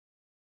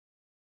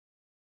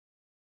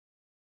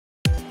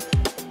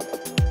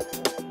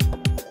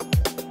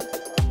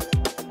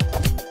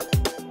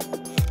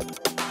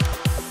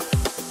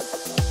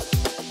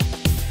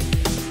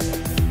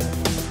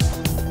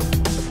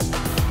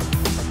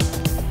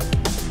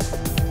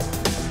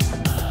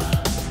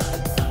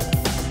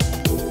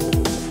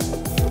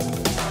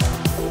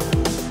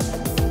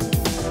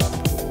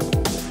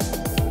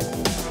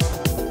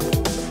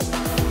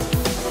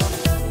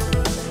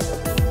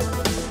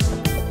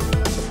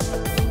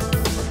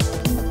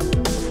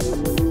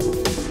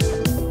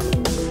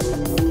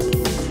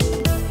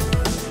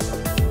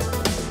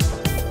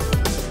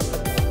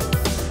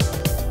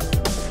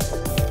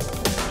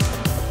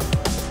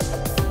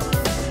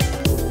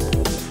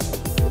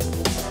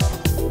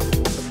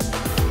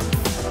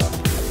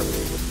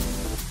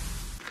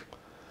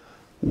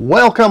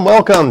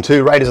Welcome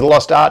to Raiders of the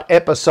Lost Art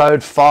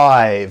episode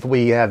 5.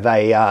 We have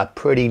a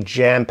pretty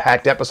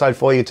jam-packed episode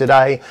for you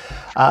today.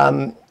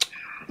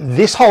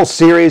 This whole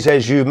series,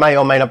 as you may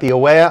or may not be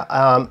aware,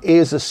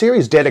 is a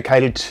series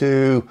dedicated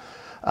to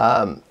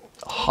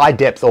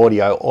high-depth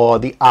audio, or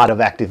the art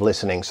of active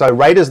listening. So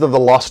Raiders of the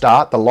Lost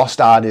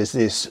Art is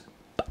this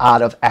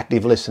art of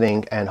active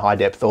listening and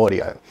high-depth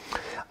audio.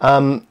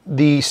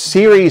 The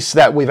series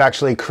that we've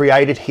actually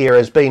created here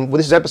has been, well,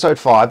 this is episode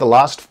 5, the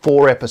last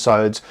 4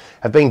 episodes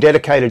have been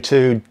dedicated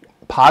to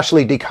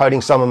partially decoding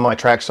some of my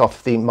tracks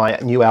off my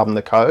new album,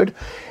 The Code,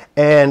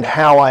 and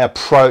how I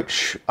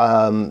approach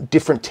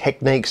different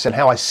techniques and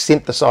how I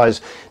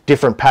synthesize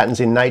different patterns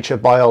in nature,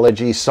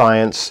 biology,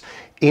 science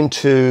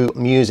into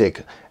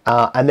music.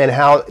 And then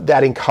how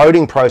that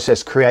encoding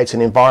process creates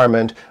an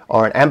environment,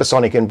 or an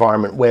ambisonic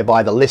environment,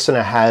 whereby the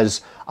listener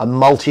has a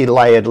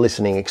multi-layered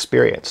listening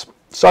experience.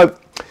 So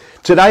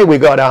today we've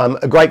got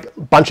a great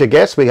bunch of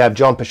guests. We have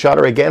John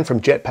Pisciotta again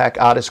from Jetpack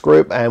Artist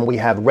Group, and we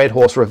have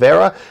Redhorse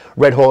Rivera.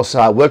 Redhorse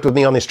worked with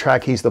me on this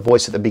track. He's the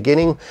voice at the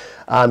beginning.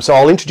 So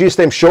I'll introduce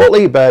them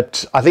shortly,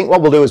 but I think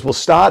what we'll do is we'll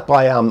start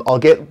by, I'll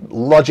get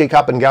Logic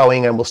up and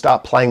going and we'll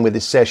start playing with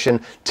this session.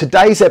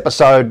 Today's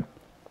episode,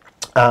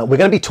 we're going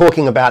to be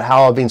talking about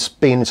how I've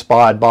been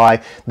inspired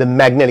by the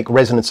magnetic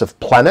resonance of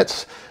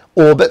planets,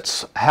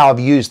 orbits, how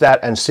I've used that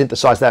and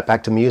synthesized that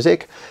back to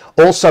music.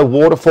 Also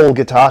waterfall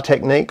guitar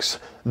techniques,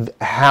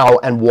 how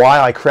and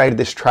why I created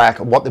this track,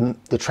 what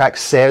the track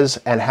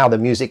says and how the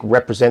music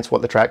represents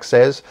what the track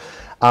says.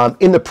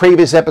 In the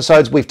previous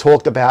episodes, we've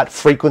talked about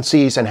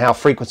frequencies and how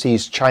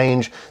frequencies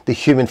change the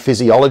human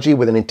physiology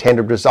with an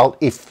intended result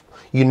if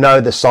you know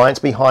the science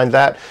behind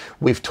that.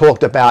 We've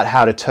talked about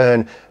how to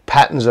turn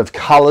patterns of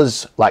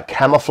colors like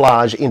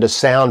camouflage into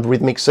sound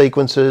rhythmic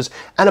sequences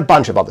and a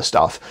bunch of other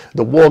stuff.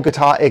 The war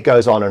guitar, it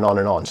goes on and on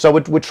and on. So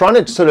we're trying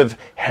to sort of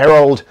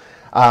herald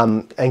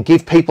and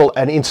give people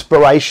an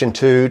inspiration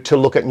to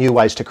look at new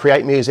ways to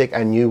create music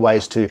and new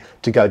ways to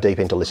go deep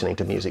into listening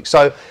to music.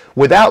 So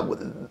without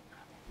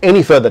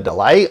any further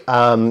delay,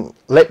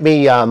 let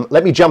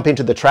me jump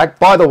into the track.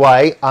 By the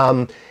way,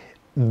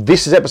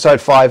 this is episode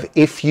 5.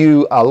 If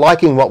you are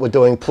liking what we're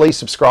doing, please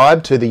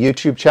subscribe to the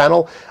YouTube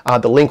channel.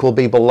 The link will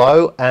be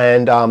below,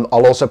 and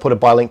I'll also put a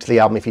buy link to the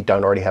album if you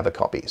don't already have a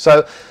copy.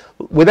 So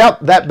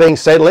without that being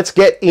said, let's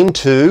get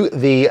into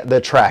the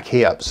track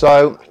here.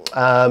 So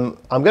I'm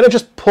going to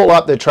just pull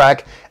up the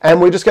track and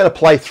we're just going to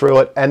play through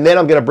it, and then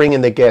I'm going to bring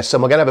in the guests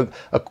and we're going to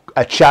have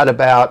a chat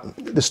about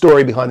the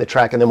story behind the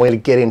track, and then we're going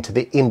to get into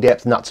the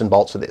in-depth nuts and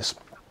bolts of this.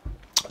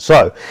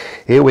 So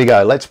here we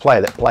go. Let's play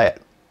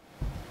it.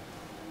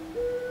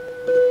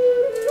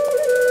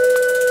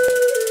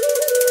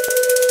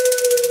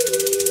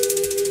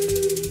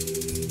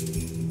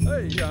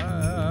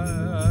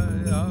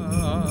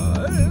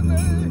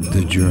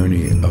 The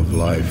journey of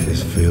life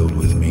is filled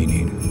with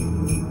meaning.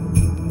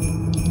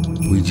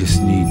 We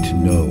just need to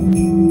know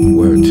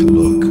where to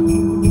look.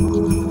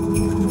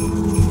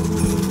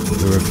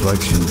 The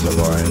reflections of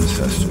our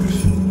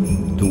ancestors,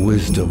 the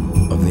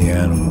wisdom of the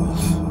animals,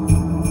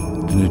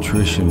 the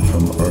nutrition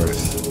from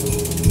earth,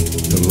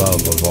 the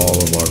love of all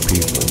of our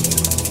people.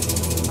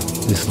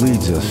 This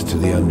leads us to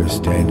the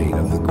understanding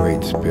of the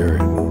Great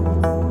Spirit.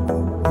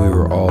 We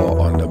were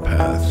all on the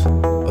path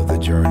of the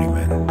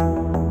Journeyman.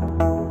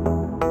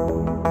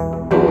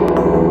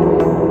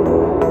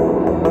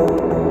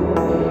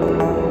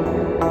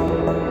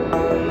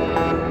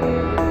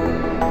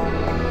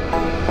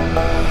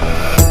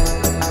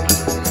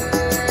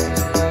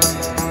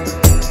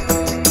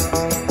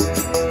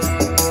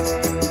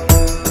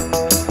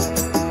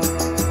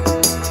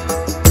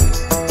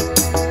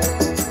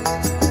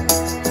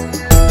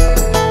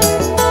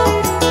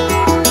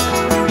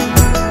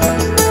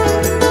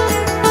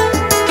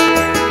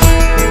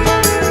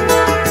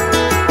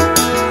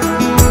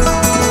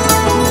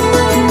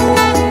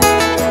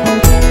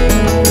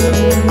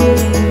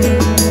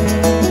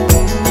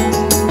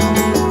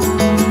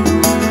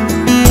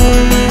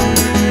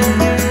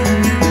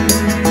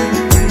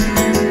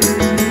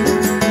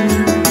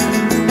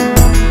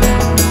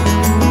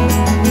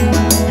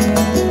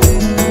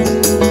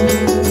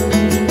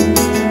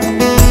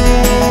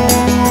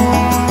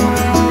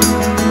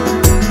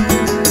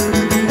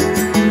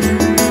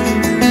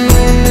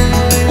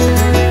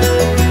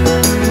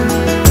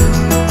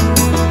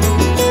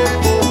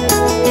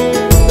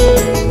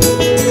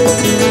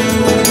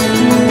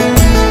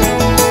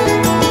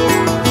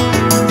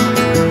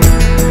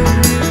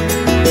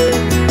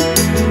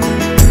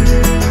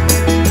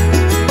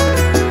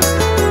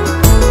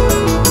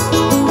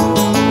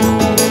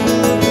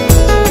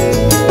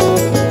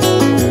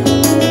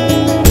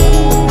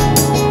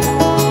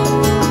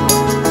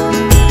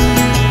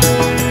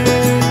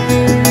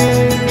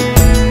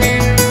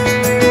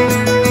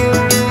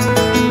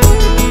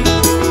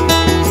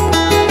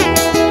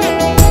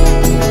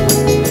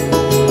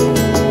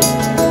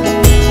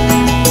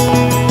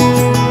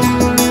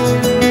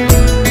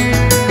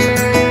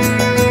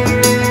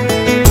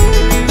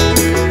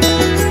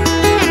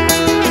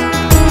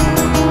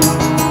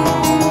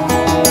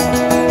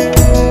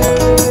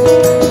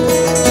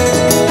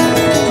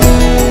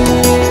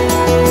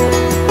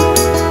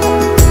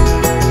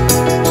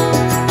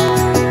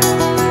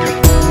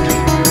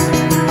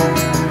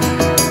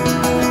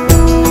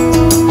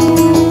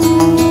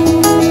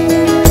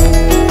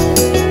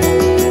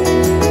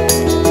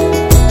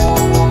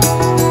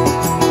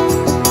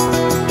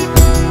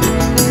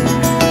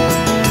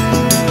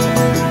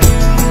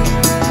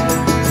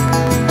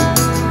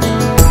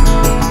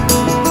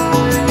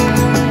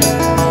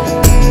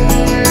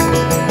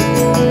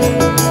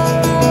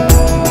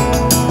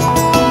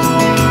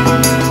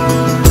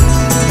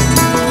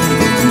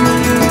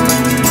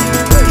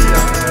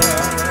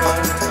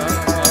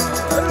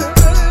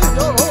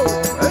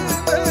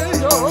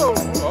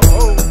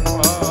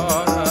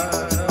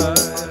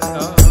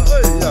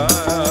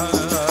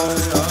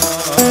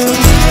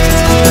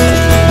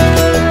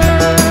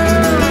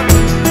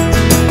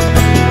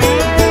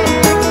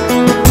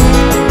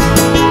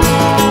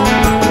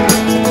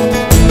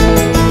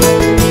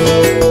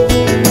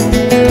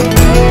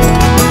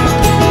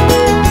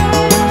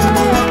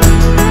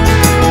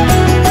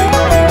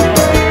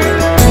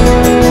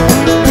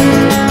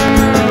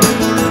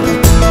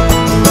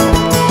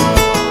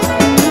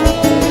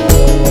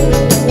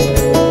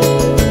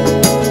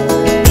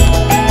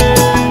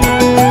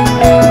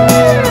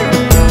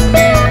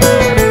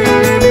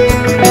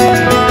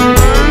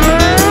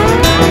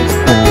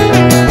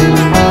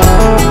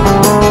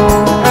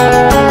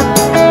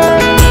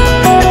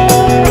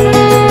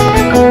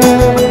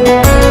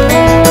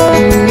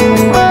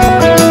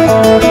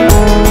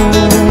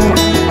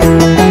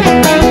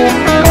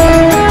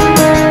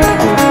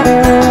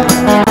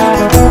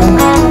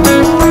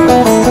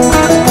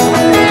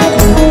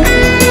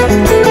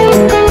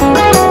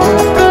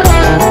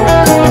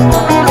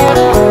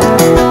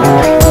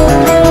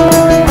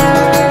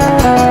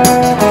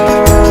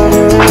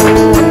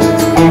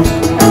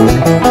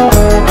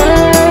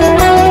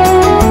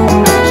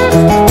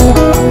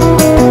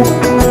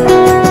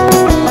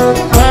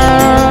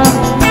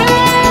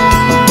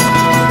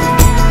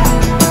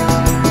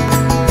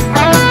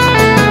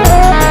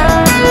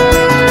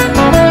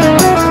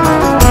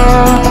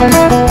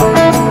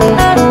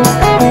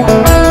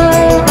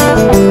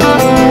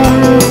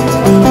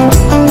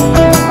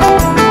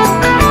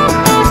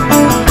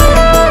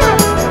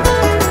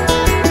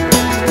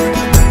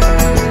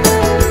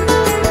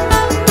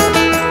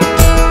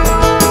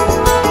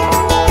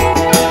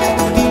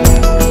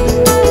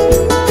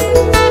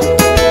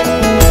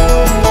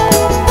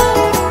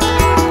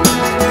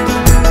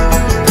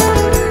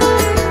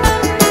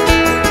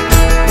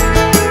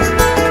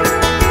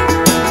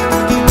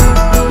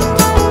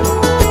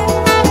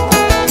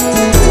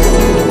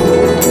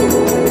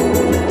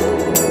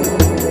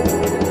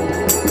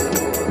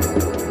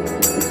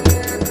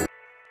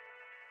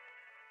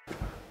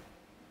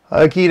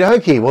 Okie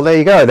dokie. Well, there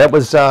you go. That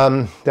was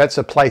that's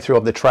a playthrough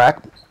of the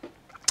track.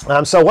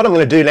 So what I'm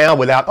going to do now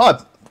without...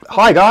 Oh,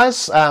 hi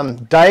guys.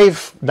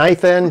 Dave,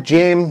 Nathan,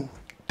 Jim,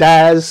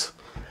 Daz.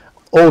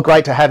 All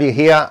great to have you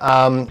here.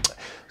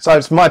 So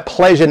it's my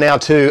pleasure now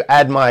to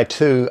add my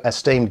two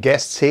esteemed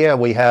guests here.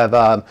 We have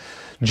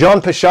John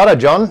Pisciotta.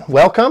 John,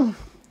 welcome.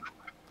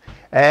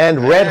 And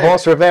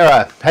Redhorse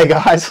Rivera. Hey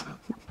guys.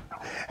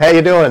 How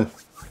you doing?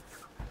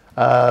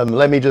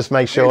 Let me just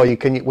make sure we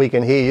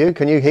can hear you.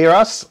 Can you hear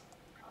us?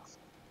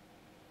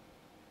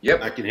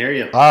 Yep, I can hear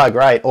you. Ah,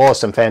 great,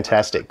 awesome,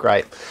 fantastic,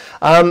 great.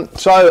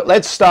 So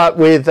let's start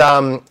with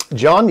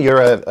John.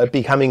 You're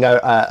becoming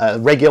a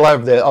regular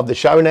of the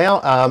show now.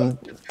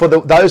 For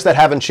those that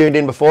haven't tuned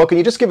in before, can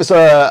you just give us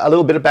a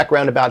little bit of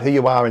background about who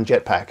you are in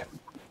Jetpack?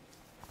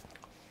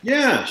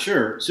 Yeah,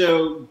 sure.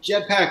 So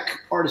Jetpack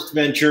Artist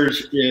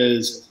Ventures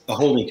is a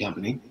holding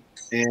company,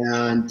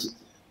 and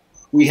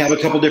we have a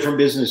couple different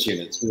business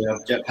units. We have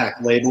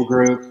Jetpack Label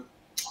Group,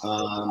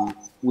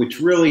 which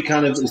really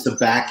kind of is the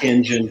back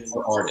engine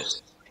for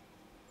artists.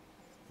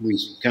 We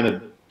kind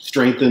of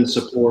strengthen,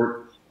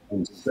 support,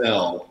 and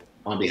sell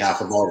on behalf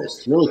of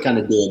artists. Really kind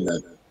of doing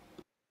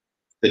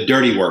the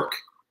dirty work,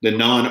 the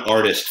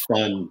non-artist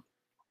fun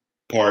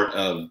part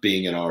of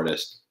being an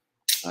artist.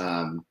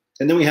 And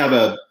then we have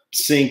a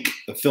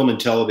film and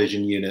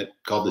television unit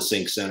called the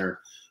Sync Center.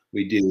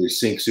 We do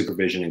sync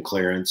supervision and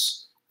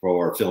clearance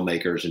for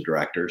filmmakers and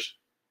directors.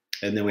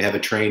 And then we have a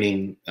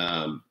training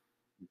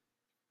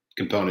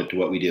component to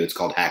what we do. It's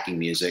called Hacking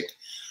Music.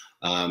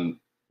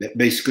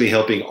 Basically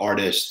helping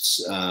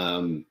artists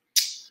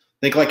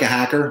think like a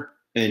hacker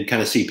and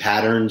kind of see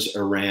patterns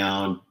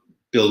around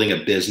building a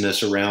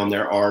business around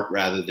their art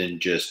rather than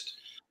just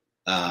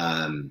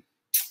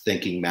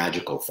thinking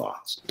magical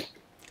thoughts.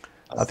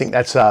 I think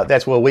that's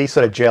where we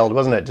sort of gelled,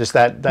 wasn't it? Just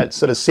that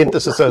sort of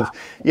synthesis of,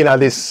 you know,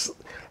 this,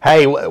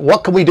 hey,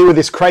 what can we do with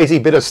this crazy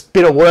bit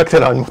of work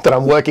that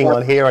I'm working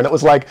on here? And it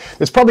was like,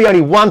 there's probably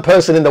only one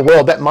person in the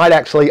world that might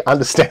actually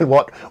understand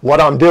what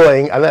I'm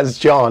doing, and that's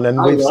John.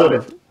 And we've sort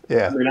of,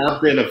 yeah. I mean,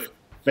 I've been a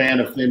fan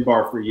of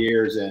Finbar for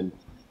years, and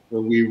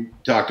when we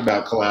talked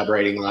about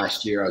collaborating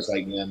last year, I was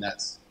like, man,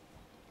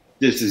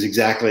 this is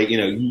exactly, you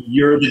know,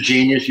 you're the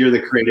genius, you're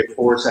the creative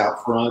force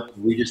out front.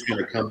 We just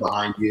kind of come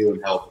behind you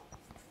and help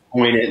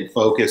point it and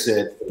focus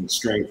it and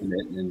strengthen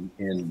it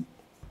in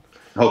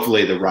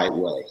hopefully the right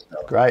way.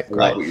 So great. I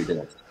love what you're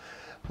doing.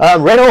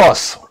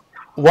 Redhorse,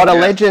 what a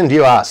legend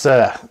you are,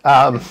 sir.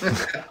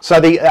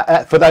 So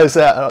for those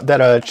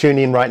that are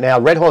tuning in right now,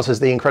 Redhorse is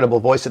the incredible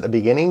voice at the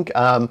beginning.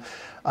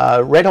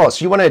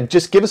 Redhorse, you want to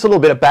just give us a little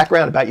bit of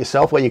background about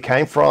yourself, where you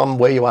came from,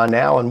 where you are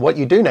now, and what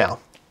you do now?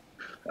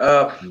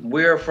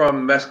 We're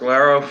from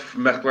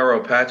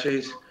Mescalero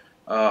Apaches.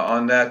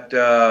 On that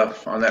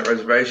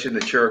reservation, the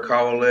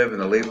Chiricahua live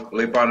and the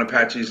Lepon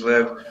Apaches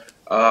live.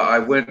 I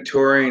went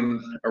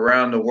touring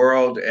around the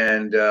world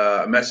and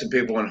met some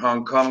people in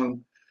Hong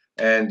Kong,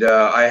 and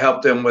I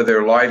helped them with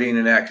their lighting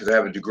and that because I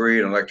have a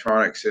degree in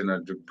electronics and a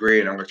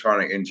degree in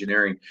electronic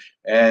engineering.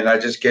 And I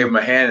just gave them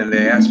a hand, and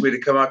they asked me to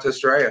come out to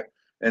Australia.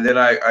 And then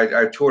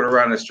I toured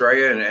around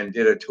Australia and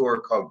did a tour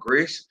called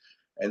Greece,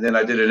 and then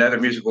I did another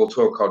musical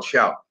tour called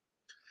Shout.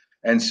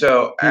 And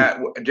so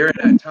during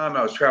that time,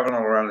 I was traveling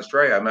all around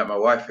Australia. I met my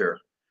wife here,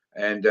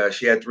 and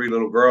she had 3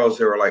 little girls.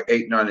 They were like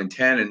 8, 9, and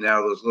 10. And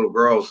now those little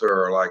girls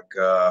are like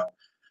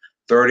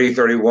 30,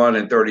 31,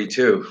 and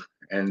 32.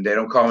 And they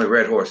don't call me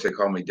Redhorse; they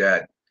call me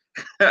Dad.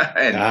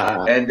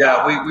 and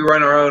we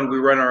run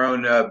our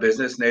own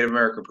business, Native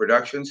American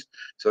Productions.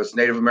 So it's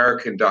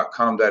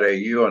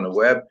nativeamerican.com.au on the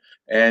web.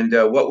 And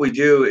what we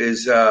do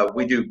is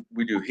we do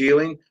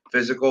healing,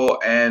 physical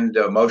and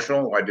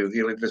emotional. I do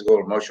healing, physical,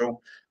 and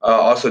emotional.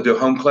 Also do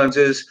home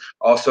cleanses.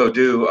 Also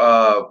do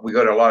we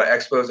go to a lot of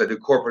expos. I do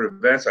corporate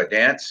events. I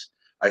dance.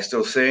 I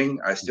still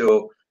sing. I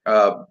still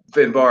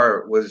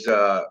Finbar was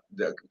a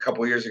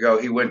couple of years ago.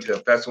 He went to a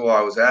festival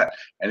I was at,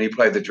 and he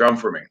played the drum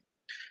for me.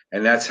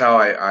 And that's how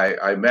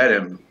I met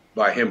him,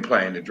 by him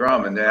playing the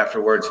drum. And then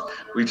afterwards,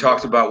 we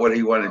talked about what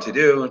he wanted to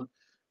do,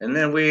 and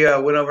then we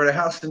went over to the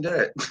house and did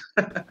it.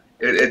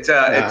 It's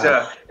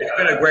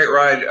been a great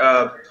ride.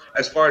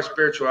 As far as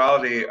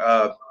spirituality,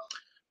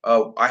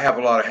 I have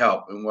a lot of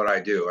help in what I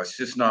do. It's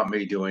just not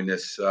me doing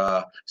this.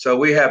 So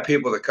we have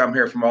people that come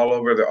here from all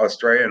over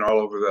Australia and all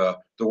over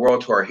the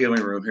world to our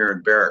healing room here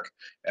in Berwick.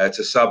 It's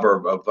a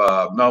suburb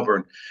of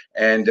Melbourne.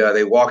 And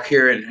they walk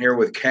here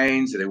with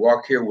canes, and they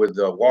walk here with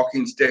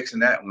walking sticks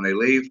and that. And when they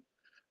leave,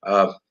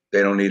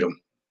 they don't need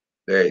them.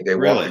 They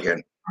Really? walk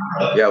again.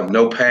 Yeah,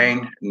 no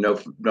pain, no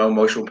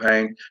emotional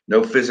pain,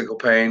 no physical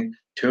pain.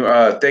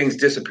 Things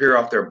disappear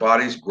off their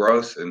bodies,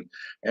 gross, and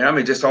I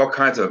mean just all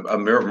kinds of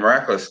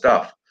miraculous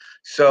stuff.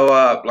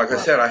 So, like I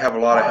said, I have a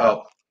lot of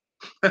help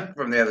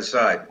from the other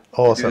side.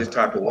 Awesome. To do this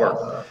type of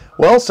work.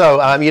 Well, so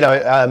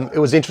it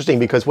was interesting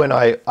because when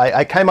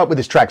I came up with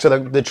this track, so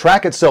the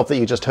track itself that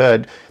you just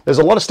heard, there's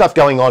a lot of stuff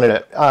going on in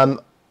it.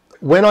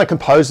 When I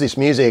composed this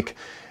music,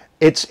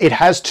 it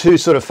has two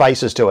sort of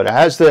faces to it. It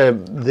has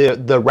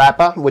the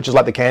wrapper, which is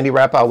like the candy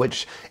wrapper,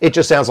 which it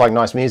just sounds like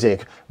nice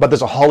music, but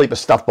there's a whole heap of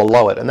stuff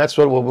below it, and that's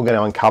what we're going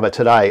to uncover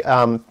today.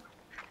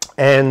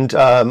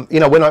 You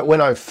know,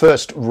 when I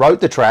first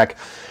wrote the track,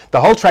 the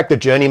whole track, The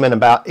Journeyman,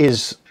 about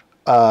is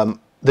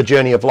the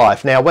journey of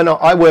life. Now, when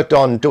I worked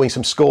on doing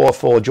some score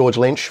for George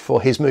Lynch for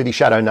his movie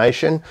Shadow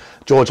Nation,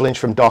 George Lynch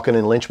from Dokken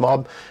and Lynch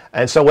Mob,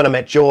 and so when I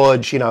met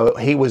George, you know,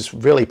 he was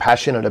really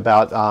passionate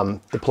about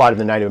the plight of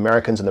the Native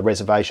Americans and the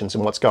reservations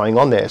and what's going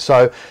on there.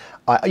 So,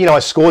 you know, I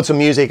scored some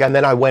music, and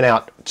then I went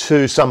out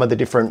to some of the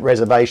different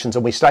reservations,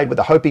 and we stayed with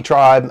the Hopi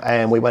tribe,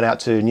 and we went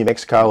out to New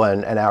Mexico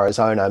and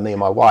Arizona, me and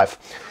my wife.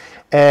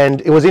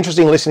 And it was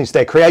interesting listening to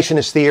their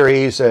creationist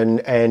theories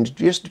and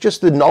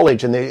just the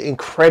knowledge and the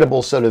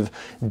incredible sort of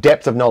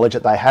depth of knowledge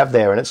that they have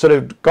there. And it sort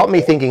of got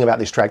me thinking about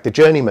this track, The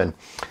Journeyman.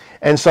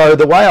 And so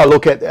the way I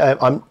look at,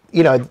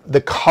 you know, the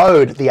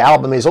code, the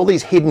album, is all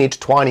these hidden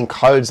intertwining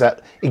codes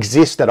that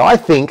exist, that I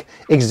think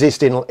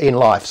exist in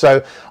life.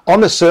 So on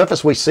the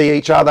surface, we see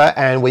each other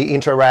and we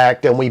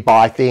interact and we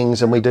buy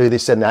things and we do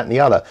this and that and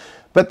the other.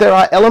 But there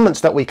are elements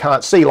that we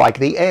can't see, like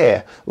the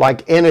air,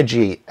 like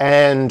energy,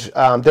 and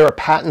there are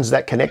patterns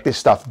that connect this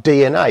stuff,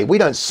 DNA. We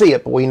don't see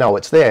it, but we know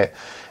it's there.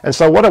 And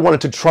so what I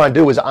wanted to try and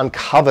do is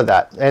uncover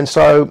that. And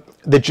so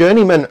the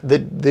Journeyman,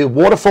 the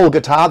Waterfall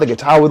guitar, the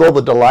guitar with all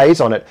the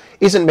delays on it,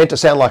 isn't meant to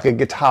sound like a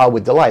guitar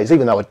with delays,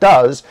 even though it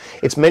does.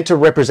 It's meant to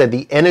represent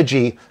the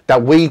energy that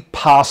we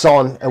pass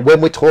on, and when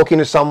we're talking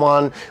to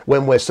someone,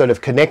 when we're sort of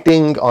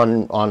connecting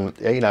on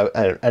you know,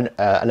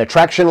 an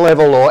attraction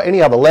level or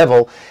any other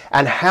level,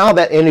 and how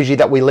that energy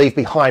that we leave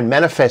behind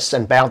manifests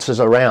and bounces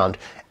around,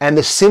 and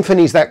the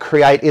symphonies that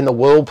create in the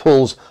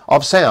whirlpools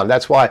of sound.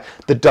 That's why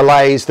the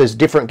delays, there's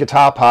different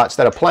guitar parts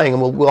that are playing,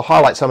 and we'll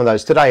highlight some of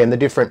those today, and the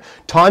different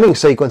timing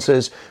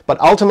sequences, but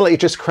ultimately it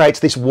just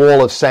creates this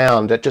wall of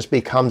sound that just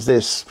becomes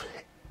this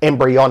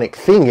embryonic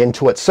thing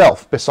into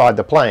itself beside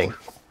the playing.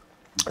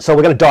 So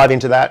we're going to dive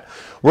into that.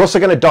 We're also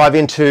going to dive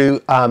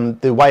into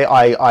the way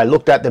I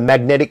looked at the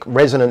magnetic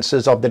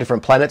resonances of the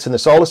different planets in the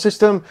solar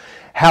system,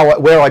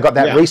 where I got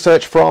that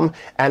research from,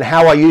 and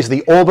how I use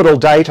the orbital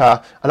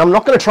data. And I'm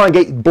not going to try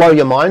and blow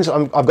your minds.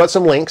 I've got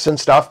some links and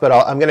stuff, but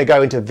I'm going to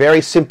go into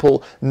very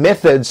simple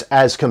methods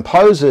as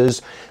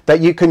composers that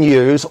you can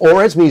use,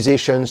 or as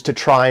musicians, to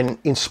try and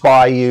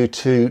inspire you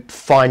to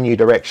find new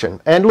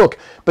direction. And look,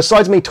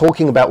 besides me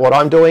talking about what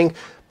I'm doing,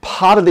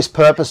 part of this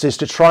purpose is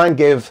to try and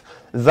give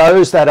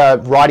those that are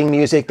writing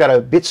music that are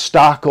a bit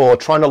stuck or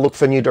trying to look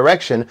for new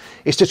direction,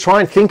 is to try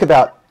and think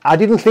about, I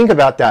didn't think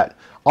about that.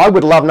 I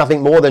would love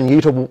nothing more than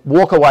you to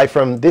walk away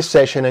from this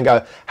session and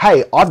go,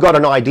 hey, I've got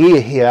an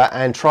idea here,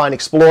 and try and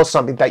explore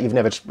something that you've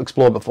never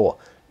explored before.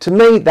 To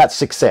me, that's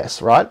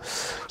success, right?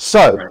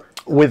 So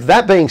with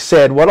that being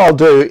said, what I'll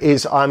do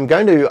is I'm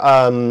going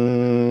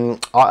to,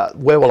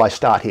 where will I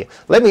start here?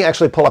 Let me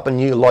actually pull up a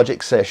new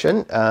Logic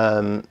session,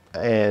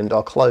 and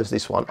I'll close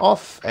this one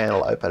off, and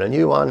I'll open a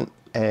new one.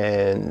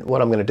 And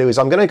what I'm going to do is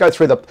I'm going to go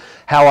through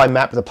how I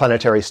map the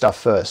planetary stuff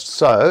first.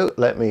 So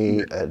let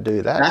me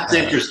do that. That's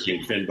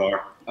interesting,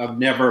 Finbar. I've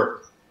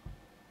never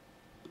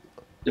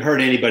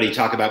heard anybody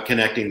talk about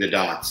connecting the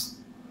dots.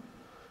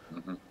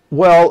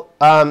 Well,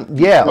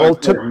 yeah. Well,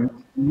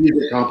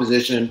 music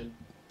composition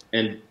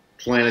and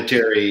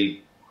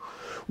planetary.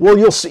 Well,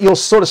 you'll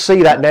sort of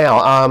see that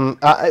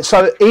now.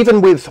 So even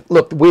with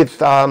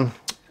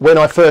when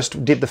I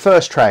first did the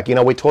first track, you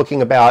know, we're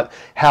talking about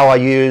how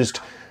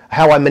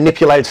I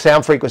manipulated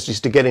sound frequencies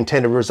to get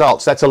intended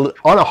results. That's on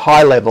a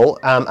high level,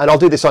 and I'll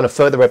do this on a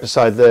further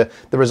episode, the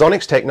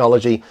resonics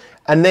technology,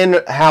 and then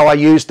how I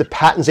used the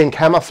patterns in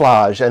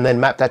camouflage and then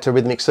map that to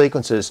rhythmic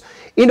sequences.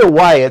 In a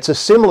way, it's a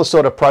similar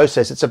sort of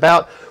process. It's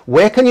about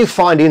where can you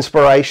find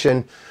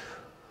inspiration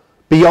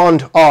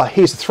beyond, oh,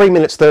 here's a 3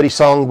 minutes 30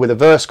 song with a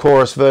verse,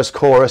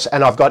 chorus,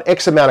 and I've got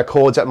X amount of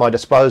chords at my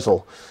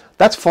disposal.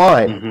 That's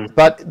fine,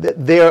 but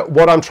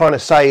what I'm trying to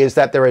say is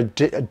that there are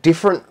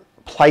different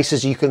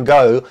places you can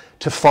go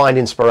to find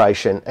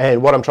inspiration,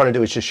 and what I'm trying to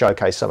do is just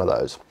showcase some of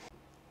those.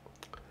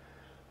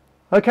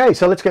 Okay,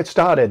 so let's get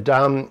started.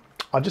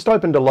 I've just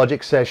opened a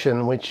Logic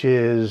session, which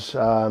is,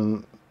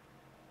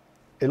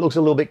 it looks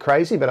a little bit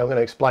crazy, but I'm going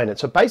to explain it.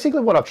 So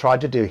basically what I've tried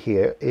to do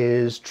here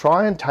is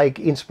try and take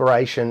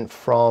inspiration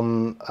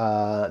from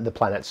the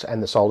planets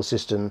and the solar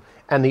system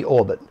and the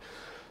orbit.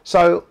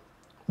 So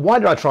why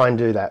did I try and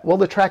do that? Well,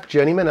 the track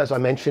Journeyman, as I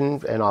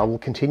mentioned, and I will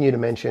continue to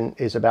mention,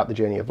 is about the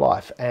journey of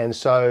life. And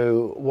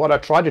so what I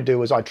tried to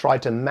do is I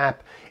tried to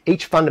map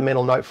each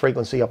fundamental note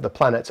frequency of the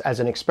planets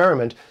as an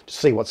experiment to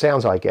see what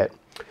sounds I get.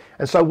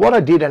 And so what I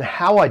did and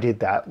how I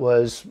did that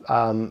was,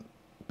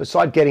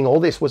 beside getting all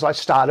this, was I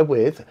started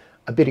with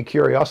a bit of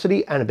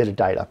curiosity and a bit of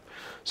data.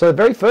 So the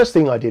very first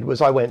thing I did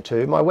was I went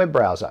to my web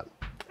browser,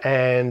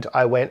 and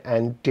I went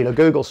and did a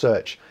Google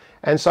search.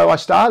 And so I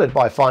started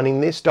by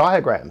finding this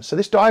diagram. So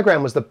this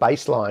diagram was the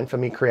baseline for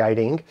me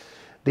creating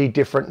the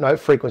different note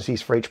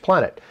frequencies for each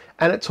planet.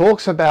 And it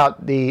talks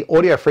about the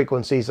audio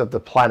frequencies of the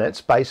planets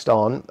based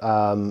on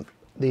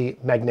the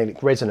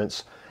magnetic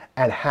resonance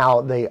and how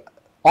the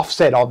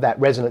offset of that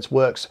resonance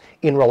works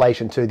in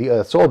relation to the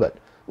Earth's orbit.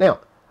 Now,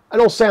 it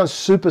all sounds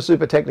super,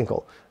 super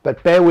technical,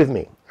 but bear with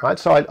me, right?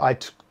 So I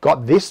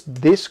got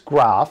this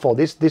graph, or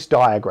this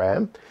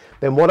diagram.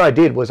 Then what I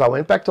did was I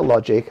went back to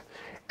Logic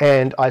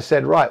and I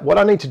said, right, what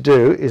I need to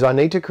do is I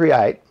need to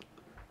create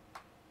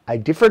a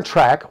different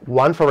track,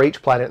 one for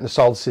each planet in the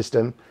solar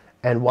system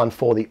and one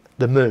for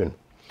the moon,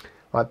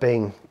 right,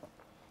 being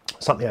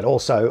something that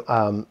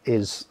also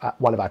is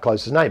one of our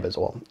closest neighbors,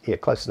 or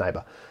closest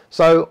neighbor.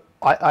 So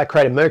I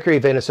created Mercury,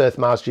 Venus, Earth,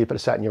 Mars, Jupiter,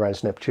 Saturn,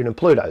 Uranus, Neptune, and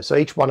Pluto. So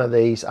each one of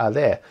these are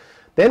there.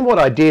 Then what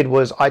I did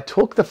was I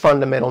took the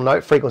fundamental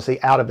note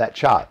frequency out of that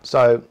chart.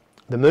 So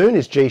the moon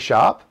is G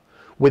sharp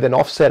with an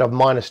offset of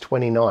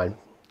 -29.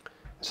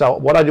 So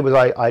what I did was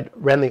I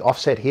ran the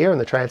offset here in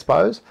the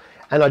transpose,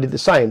 and I did the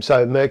same.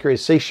 So Mercury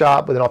is C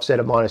sharp with an offset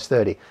of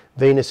 -30.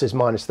 Venus is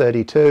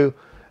 -32.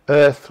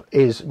 Earth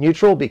is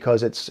neutral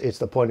because it's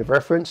the point of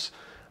reference.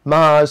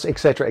 Mars,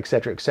 etc.,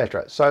 etc.,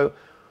 etc. So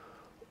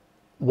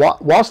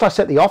whilst I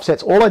set the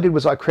offsets, all I did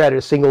was I created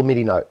a single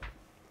MIDI note.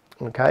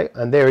 Okay,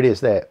 and there it is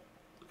there.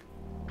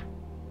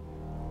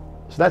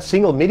 So that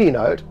single MIDI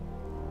note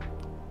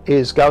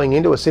is going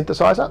into a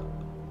synthesizer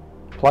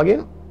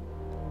plugin,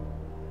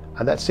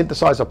 and that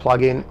synthesizer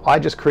plugin, I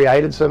just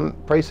created some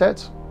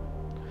presets.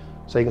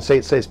 So you can see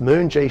it says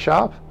Moon G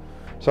sharp.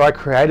 So I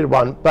created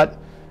one, but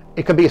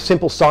it can be a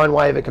simple sine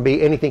wave, it can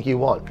be anything you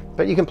want,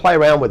 but you can play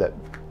around with it.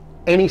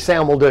 Any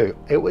sound will do.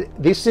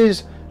 This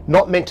is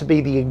not meant to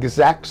be the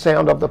exact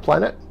sound of the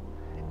planet.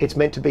 It's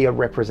meant to be a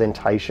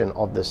representation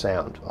of the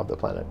sound of the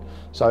planet.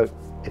 So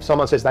if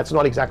someone says that's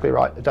not exactly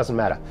right, it doesn't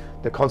matter.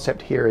 The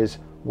concept here is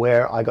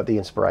where I got the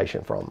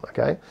inspiration from,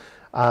 okay?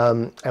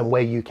 And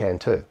where you can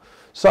too.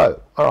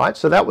 So, all right,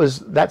 so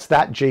that's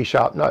that G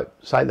sharp note.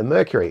 Say the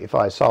Mercury, if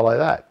I solo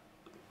that.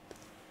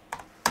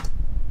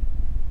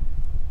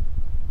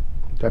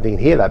 Don't know if you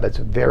can hear that, but it's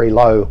a very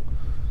low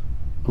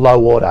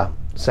order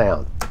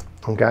sound,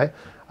 okay?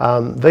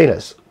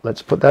 Venus,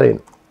 let's put that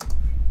in.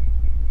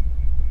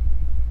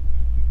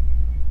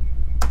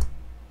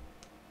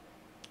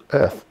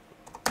 Earth.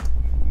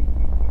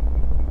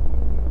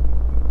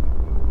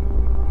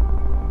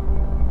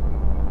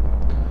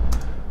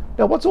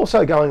 Now what's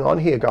also going on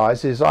here,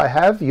 guys, is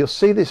you'll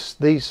see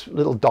these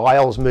little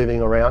dials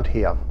moving around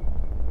here.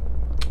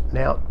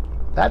 Now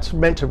that's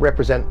meant to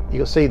represent,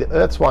 you'll see the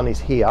Earth's one is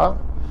here,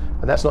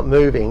 and that's not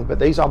moving, but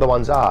these other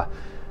ones are.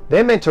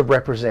 They're meant to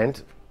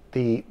represent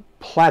the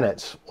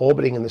planets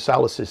orbiting in the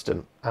solar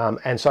system.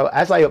 And so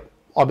as they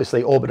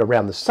obviously orbit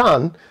around the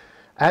sun,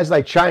 as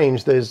they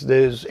change,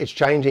 it's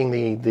changing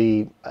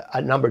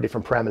a number of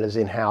different parameters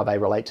in how they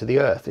relate to the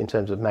Earth in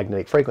terms of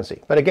magnetic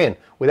frequency. But again,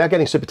 without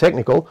getting super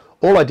technical,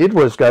 all I did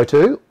was go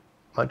to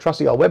my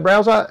trusty old web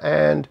browser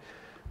and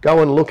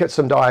go and look at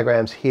some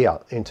diagrams here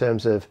in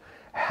terms of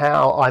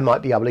how I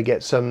might be able to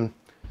get some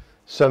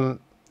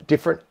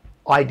different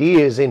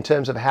ideas in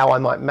terms of how I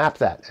might map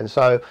that. And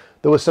so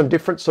there were some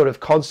different sort of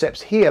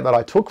concepts here that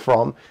I took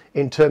from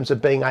in terms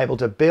of being able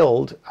to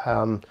build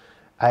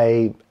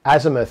a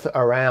azimuth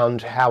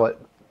around how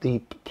the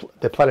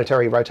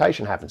planetary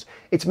rotation happens.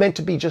 It's meant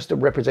to be just a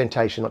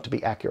representation, not to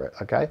be accurate,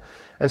 okay?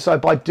 And so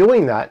by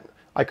doing that,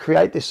 I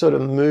create this sort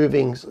of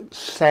moving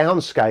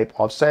soundscape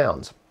of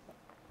sounds.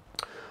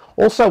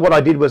 Also, what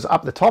I did was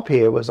up the top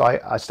here was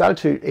I started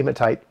to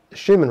imitate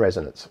Schuman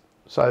resonance.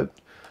 So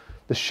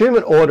the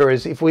Schumann order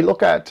is, if we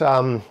look at,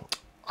 I'm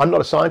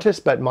not a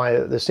scientist, but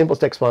the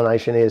simplest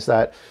explanation is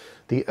that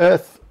the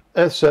Earth's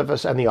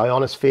surface and the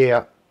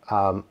ionosphere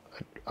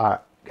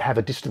have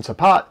a distance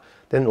apart.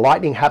 Then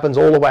lightning happens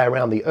all the way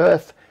around the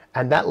Earth,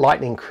 and that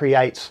lightning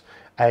creates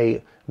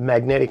a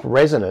magnetic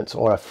resonance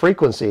or a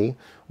frequency,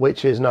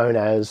 which is known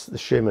as the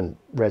Schumann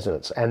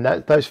resonance. And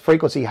those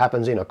frequency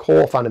happens in a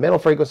core fundamental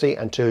frequency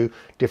and two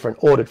different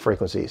ordered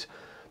frequencies.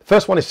 The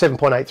first one is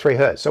 7.83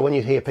 hertz. So when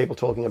you hear people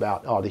talking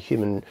about, oh,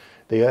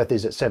 the Earth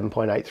is at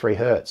 7.83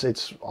 hertz,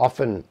 it's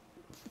often,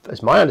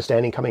 as my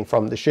understanding, coming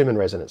from the Schumann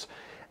resonance.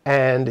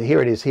 And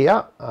here it is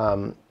here.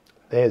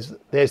 There's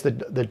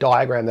the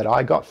diagram that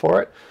I got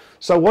for it.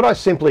 So what I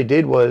simply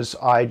did was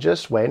I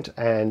just went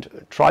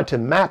and tried to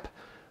map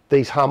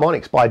these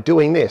harmonics by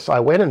doing this. I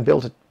went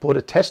and put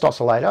a test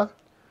oscillator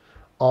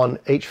on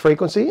each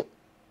frequency.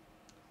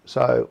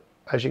 So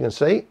as you can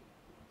see,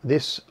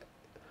 this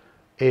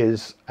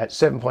is at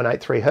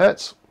 7.83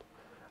 hertz.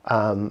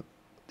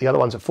 The other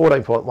one's at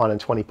 14.1 and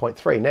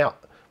 20.3. Now,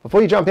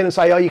 before you jump in and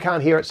say, oh, you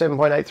can't hear at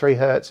 7.83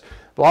 hertz,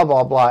 blah,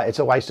 blah, blah, it's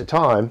a waste of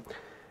time.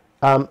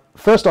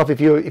 First off, if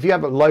you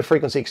have a low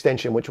frequency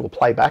extension which will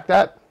play back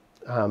that,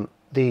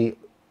 the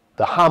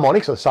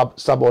harmonics, or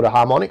suborder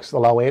harmonics, the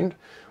low end,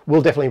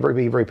 will definitely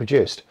be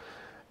reproduced.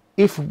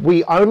 If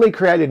we only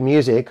created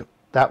music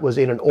that was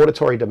in an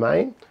auditory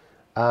domain,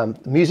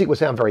 music would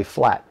sound very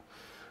flat.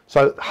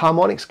 So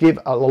harmonics give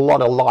a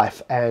lot of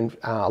life and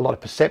a lot of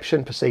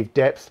perception, perceived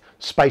depth,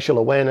 spatial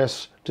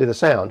awareness to the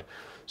sound.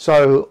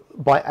 So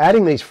by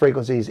adding these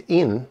frequencies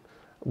in,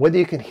 whether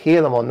you can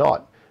hear them or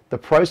not, the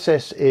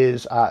process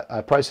is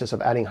a process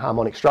of adding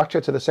harmonic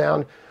structure to the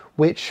sound,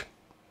 which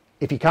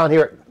If you can't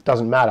hear it, it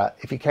doesn't matter.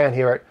 If you can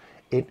hear it,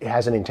 it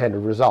has an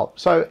intended result.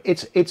 So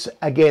it's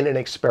again an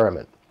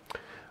experiment.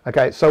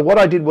 Okay, so what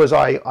I did was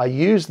I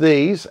used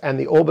these and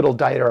the orbital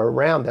data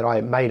around that I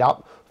made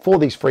up for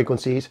these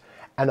frequencies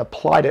and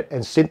applied it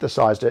and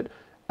synthesized it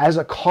as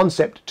a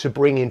concept to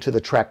bring into the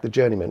track, the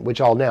Journeyman,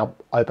 which I'll now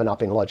open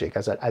up in Logic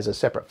as a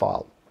separate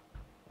file.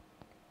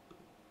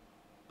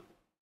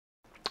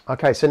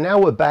 Okay, so now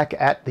we're back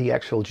at the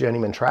actual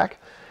Journeyman track.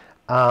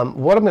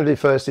 What I'm going to do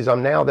first is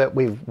now that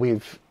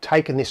we've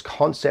taken this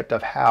concept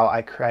of how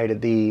I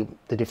created the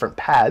different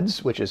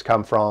pads, which has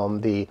come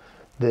from the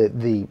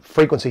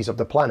frequencies of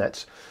the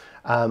planets,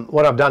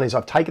 what I've done is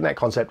I've taken that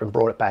concept and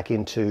brought it back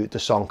into the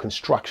song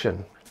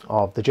construction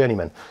of the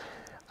Journeyman.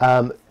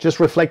 Just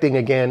reflecting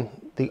again,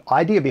 the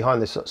idea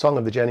behind the song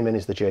of the Journeyman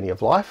is the journey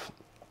of life.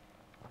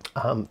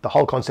 The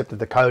whole concept of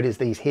the code is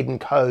these hidden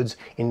codes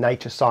in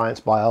nature, science,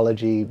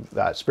 biology,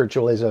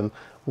 spiritualism,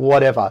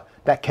 whatever,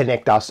 that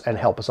connect us and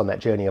help us on that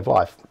journey of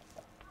life.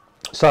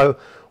 So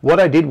what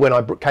I did when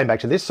I came back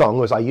to this song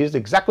was I used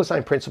exactly the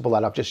same principle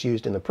that I've just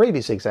used in the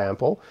previous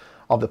example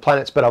of the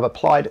planets, but I've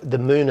applied the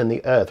moon and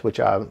the earth,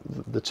 which are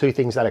the two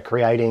things that are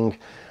creating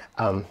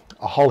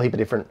a whole heap of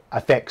different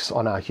effects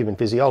on our human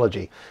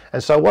physiology.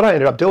 And so what I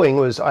ended up doing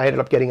was I ended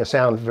up getting a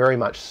sound very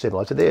much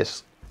similar to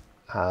this.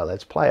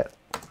 Let's play it.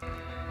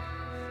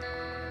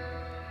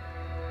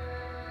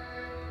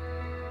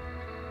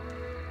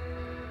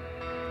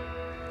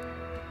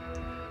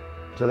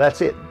 So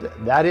that's it.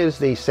 That is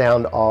the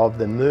sound of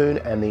the moon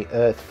and the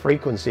earth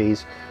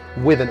frequencies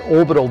with an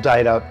orbital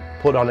data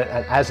put on it,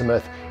 an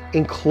azimuth,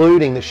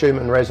 including the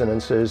Schuman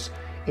resonances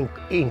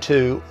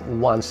into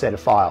one set of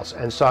files.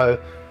 And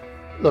so,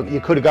 look, you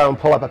could go and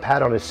pull up a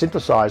pad on a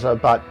synthesizer,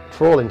 but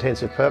for all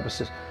intensive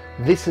purposes,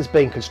 this has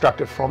been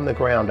constructed from the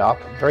ground up,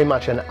 very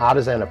much an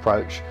artisan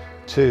approach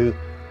to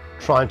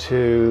trying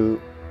to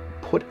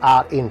put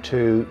art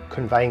into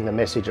conveying the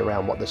message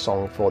around what the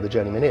song for the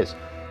Journeyman is.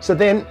 So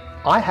then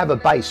I have a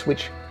bass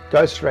which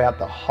goes throughout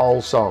the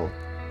whole song.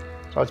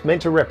 So it's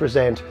meant to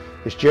represent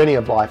this journey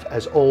of life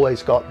has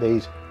always got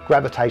these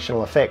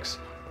gravitational effects,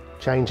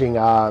 changing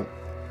our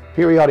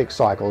periodic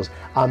cycles,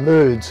 our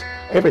moods,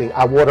 everything,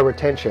 our water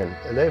retention.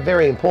 And they're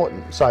very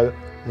important. So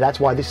that's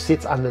why this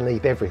sits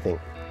underneath everything.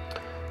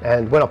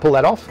 And when I pull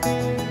that off,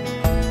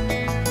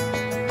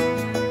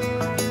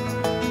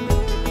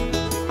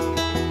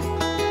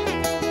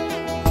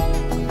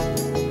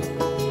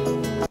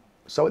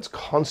 so it's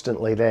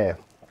constantly there.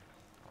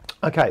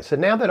 Okay, so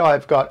now that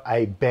I've got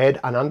a bed,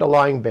 an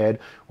underlying bed,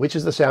 which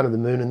is the sound of the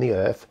moon and the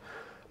earth,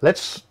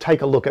 let's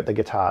take a look at the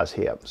guitars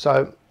here.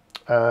 So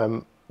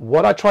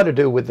what I tried to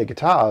do with the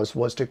guitars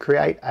was to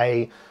create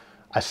a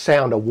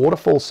sound, a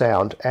waterfall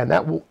sound, and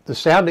the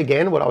sound,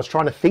 again, what I was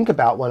trying to think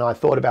about when I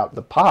thought about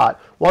the part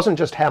wasn't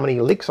just how many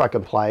licks I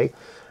can play,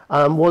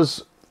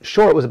 was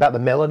sure it was about the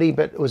melody,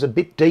 but it was a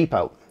bit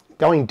deeper,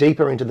 going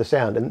deeper into the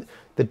sound. And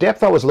the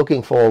depth I was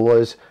looking for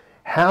was,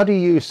 how do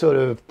you sort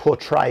of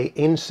portray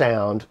in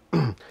sound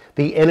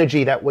the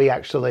energy that we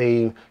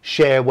actually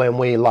share when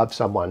we love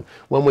someone,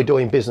 when we're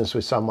doing business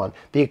with someone,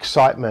 the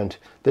excitement,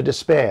 the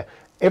despair.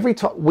 Every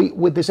time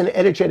there's an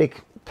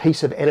energetic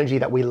piece of energy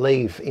that we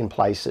leave in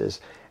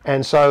places.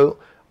 And so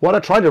what I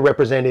try to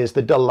represent is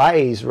the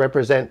delays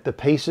represent the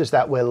pieces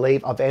that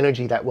of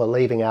energy that we're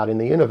leaving out in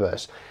the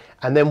universe.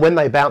 And then when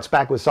they bounce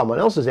back with someone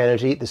else's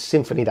energy, the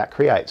symphony that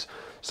creates.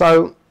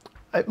 So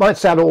it might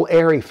sound all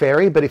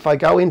airy-fairy, but if I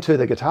go into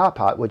the guitar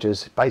part, which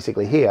is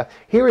basically here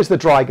is the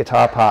dry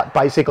guitar part,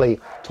 basically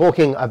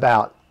talking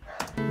about,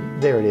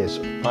 there it is.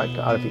 I don't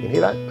know if you can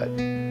hear that, but.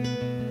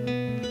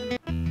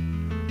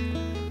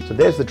 So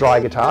there's the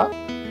dry guitar.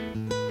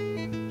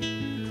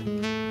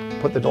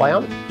 Put the delay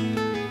on.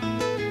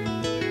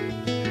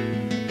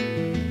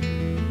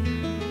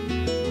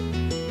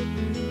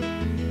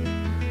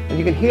 And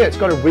you can hear it's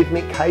got a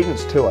rhythmic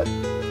cadence to it.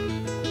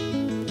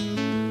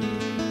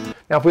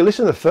 Now, if we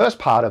listen to the first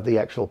part of the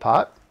actual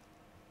part,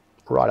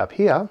 right up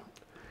here,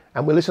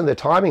 and we listen to the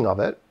timing of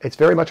it, it's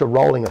very much a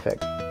rolling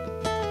effect.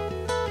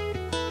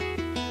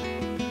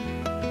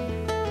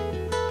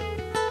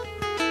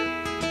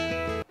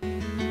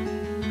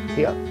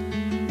 Here.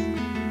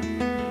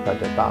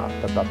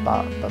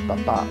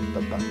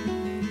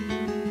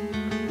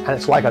 And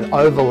it's like an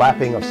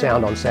overlapping of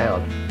sound on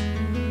sound.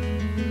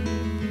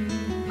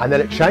 And then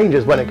it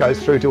changes when it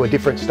goes through to a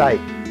different state,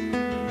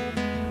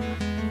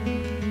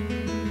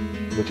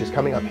 which is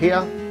coming up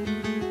here,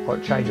 or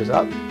it changes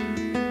up.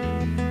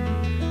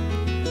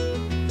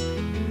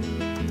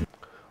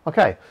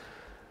 Okay,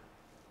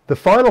 the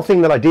final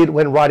thing that I did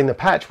when writing the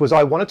patch was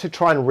I wanted to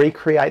try and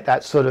recreate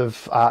that sort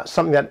of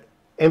something that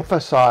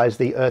emphasized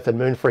the earth and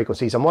moon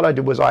frequencies. And what I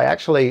did was I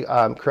actually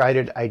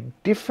created a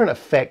different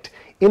effect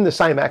in the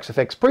same Axe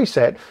Effects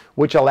preset,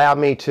 which allowed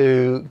me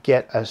to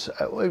get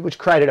which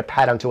created a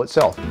pad unto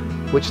itself,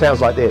 which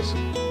sounds like this.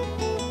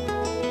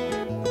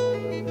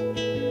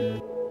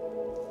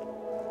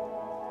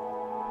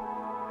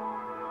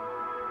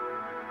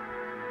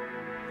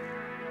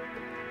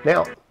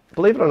 Now,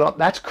 believe it or not,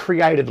 that's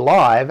created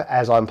live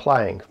as I'm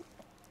playing.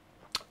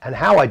 And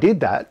how I did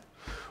that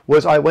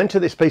was I went to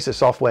this piece of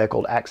software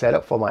called Axe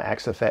Edit for my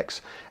Axe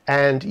effects,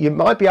 and you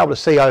might be able to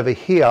see over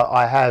here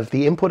I have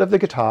the input of the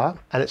guitar,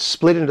 and it's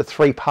split into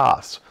 3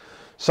 paths.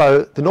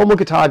 So the normal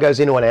guitar goes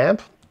into an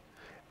amp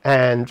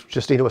and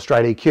just into a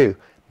straight EQ.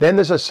 Then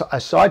there's a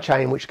side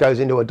chain which goes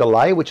into a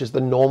delay, which is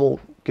the normal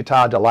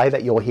guitar delay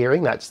that you're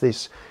hearing. That's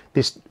this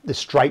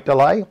straight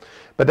delay.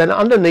 But then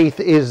underneath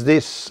is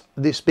this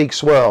big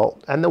swirl.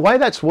 And the way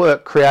that's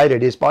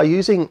created is by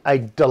using a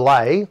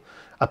delay,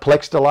 a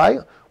plex delay,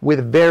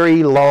 with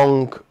very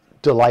long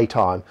delay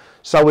time.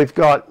 So we've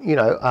got,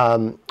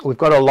 we've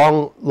got a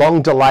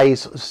long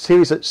delays,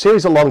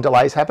 series of long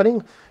delays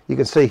happening. You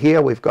can see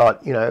here we've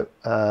got,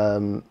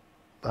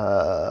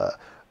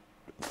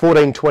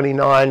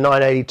 1429,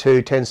 982,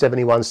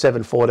 1071,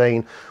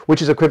 714,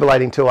 which is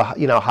equivalating to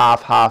a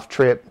half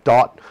trip,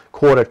 dot,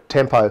 quarter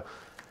tempo.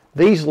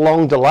 These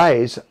long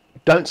delays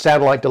don't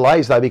sound like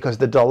delays though, because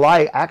the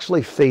delay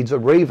actually feeds a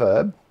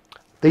reverb.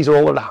 These are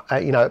all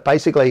at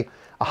basically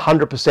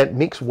 100%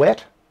 mix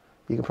wet.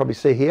 You can probably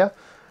see here.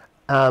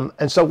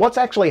 And so what's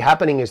actually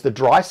happening is the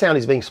dry sound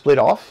is being split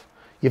off.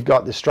 You've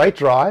got the straight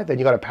dry, then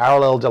you've got a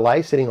parallel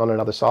delay sitting on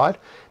another side.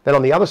 Then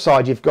on the other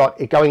side, you've got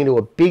it going into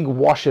a big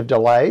wash of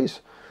delays,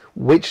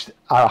 which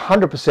are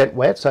 100%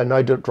 wet, so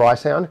no dry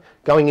sound,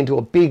 going into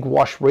a big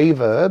wash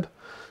reverb.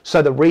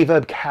 So the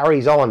reverb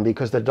carries on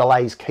because the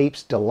delays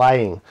keeps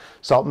delaying.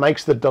 So it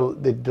makes the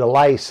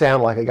delay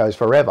sound like it goes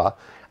forever.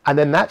 And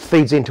then that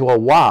feeds into a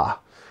wah.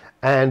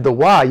 And the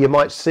wah, you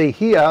might see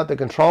here, the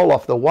control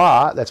off the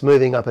wah that's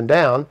moving up and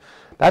down,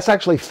 that's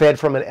actually fed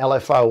from an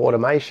LFO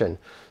automation.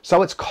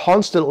 So it's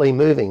constantly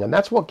moving, and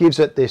that's what gives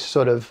it this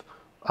sort of,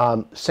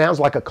 sounds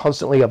like a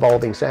constantly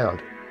evolving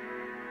sound.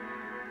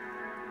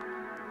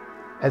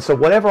 And so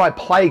whatever I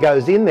play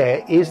goes in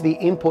there is the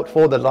input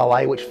for the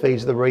delay, which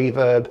feeds the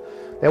reverb.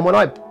 Then when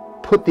I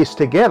put this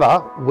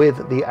together with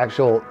the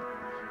actual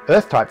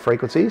earth type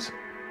frequencies,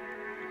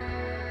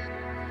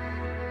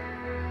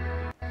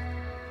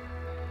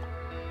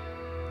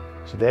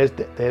 so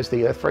there's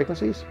the earth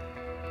frequencies.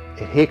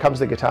 Here comes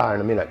the guitar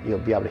in a minute, you'll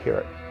be able to hear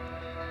it.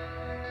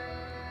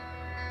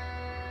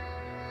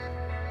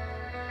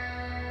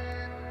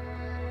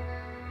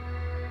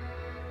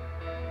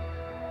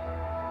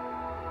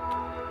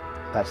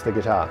 That's the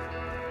guitar.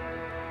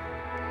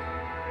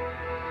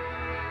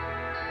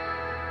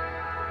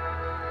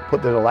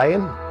 Put the delay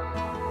in.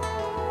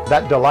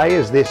 That delay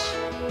is this,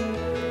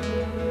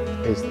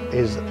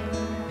 is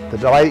the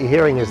delay that you're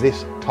hearing is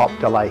this top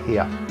delay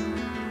here.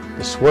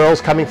 The swirl's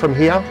coming from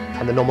here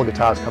and the normal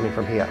guitar's coming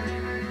from here.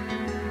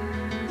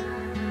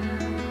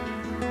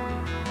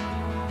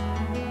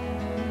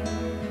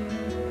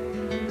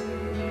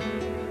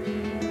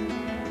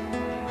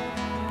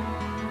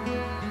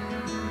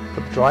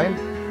 Put the dry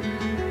in.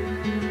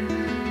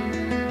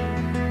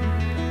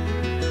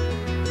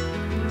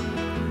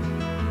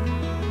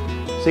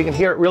 So you can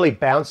hear it really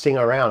bouncing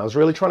around. I was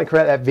really trying to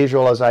create that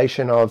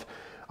visualization of,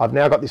 I've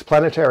now got this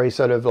planetary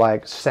sort of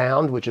like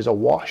sound, which is a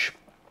wash,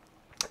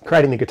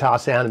 creating the guitar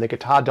sound, and the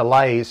guitar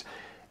delays.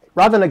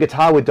 Rather than a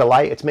guitar with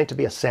delay, it's meant to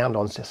be a sound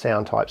on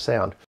sound type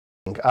sound.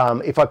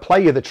 If I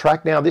play you the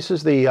track now, this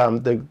is the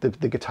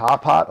guitar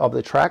part of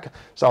the track.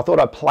 So I thought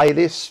I'd play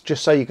this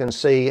just so you can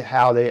see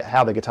how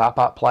the guitar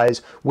part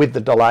plays with the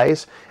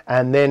delays.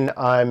 And then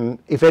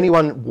if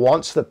anyone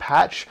wants the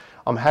patch,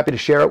 I'm happy to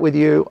share it with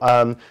you.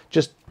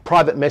 Just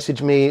private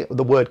message me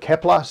the word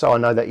Kepler, so I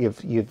know that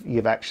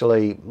you've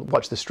actually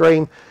watched the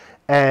stream,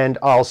 and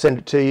I'll send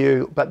it to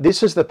you. But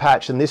this is the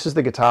patch, and this is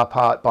the guitar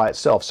part by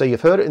itself. So you've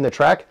heard it in the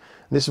track.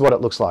 This is what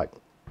it looks like.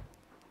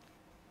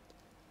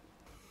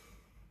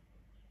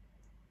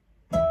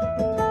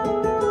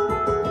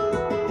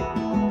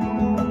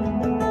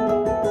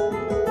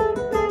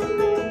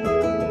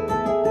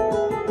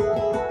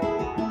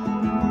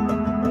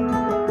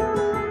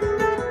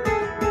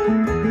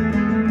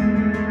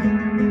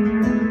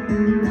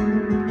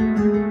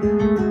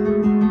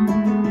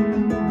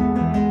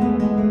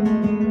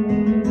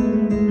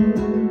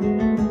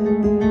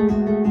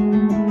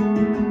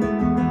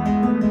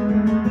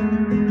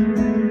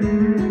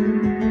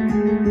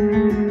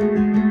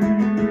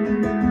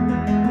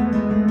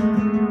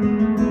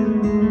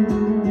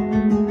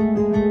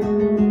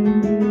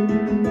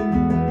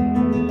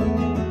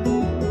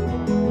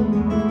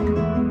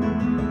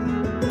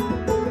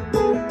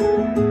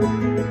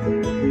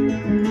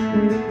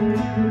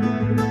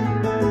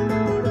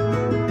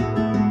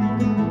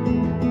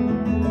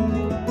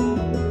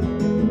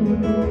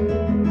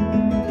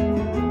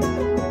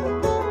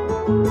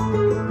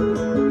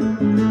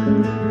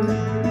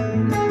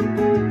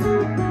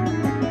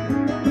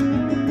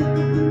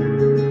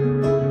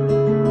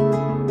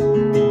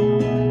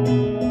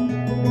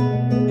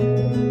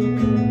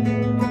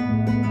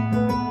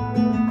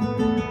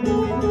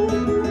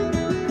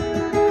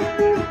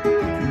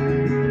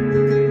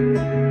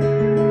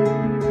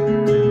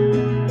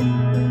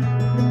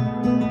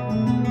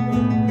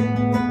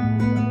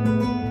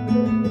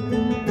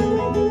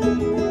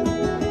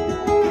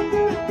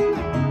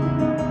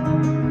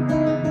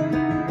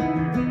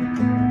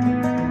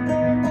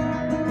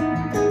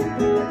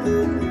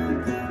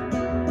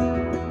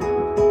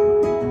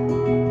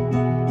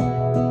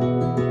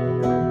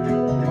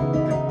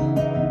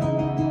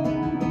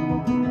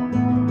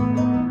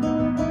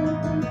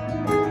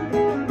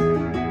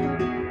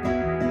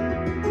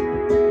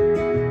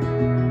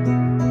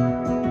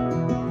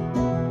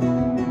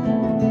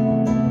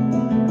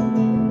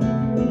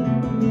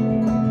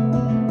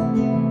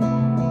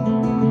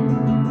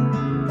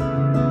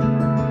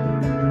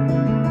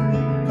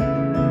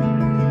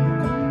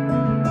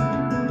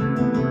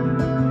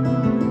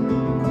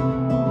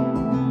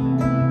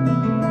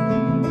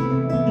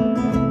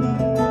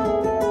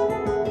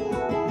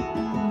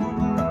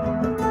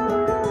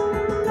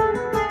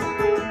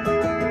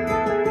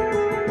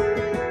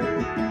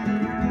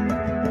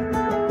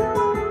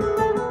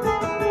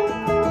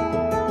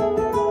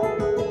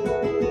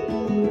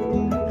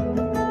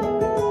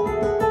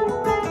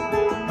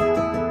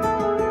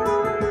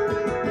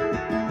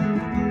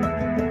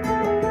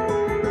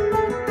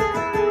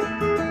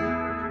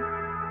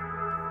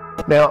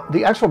 Now,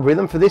 the actual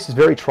rhythm for this is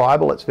very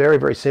tribal. It's very,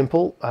 very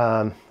simple.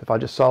 If I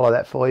just solo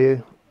that for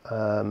you,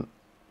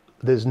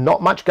 there's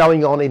not much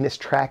going on in this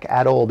track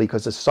at all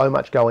because there's so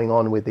much going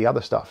on with the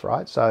other stuff,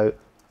 right? So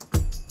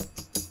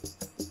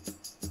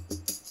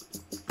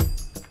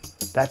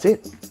that's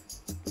it.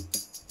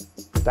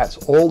 That's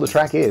all the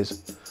track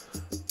is,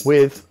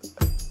 with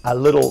a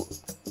little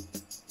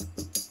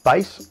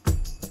bass,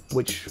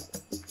 which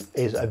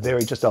is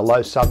just a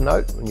low sub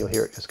note, and you'll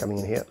hear it just coming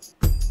in here.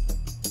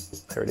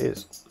 There it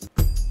is.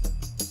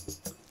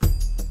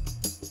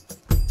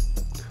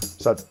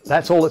 So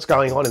that's all that's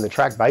going on in the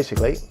track,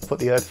 basically. Put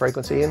the earth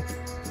frequency in.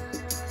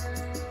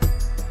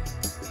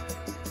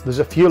 There's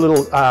a few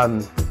little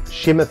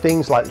shimmer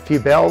things, like a few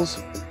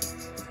bells.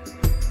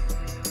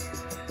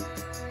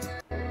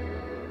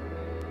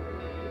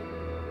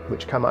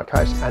 Which come up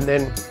close. And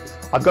then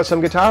I've got some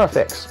guitar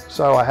effects.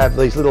 So I have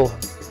these little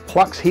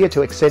plucks here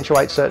to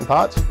accentuate certain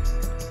parts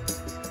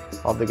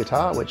of the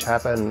guitar, which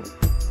happen.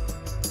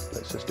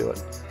 Let's just do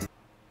it.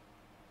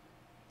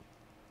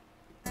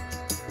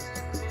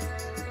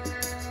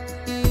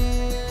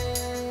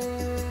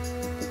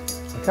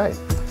 Okay,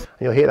 and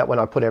you'll hear that when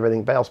I put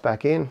everything else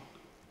back in.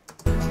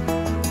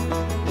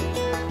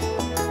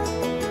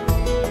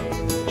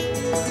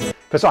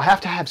 Because I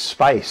have to have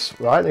space,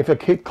 right? If I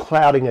keep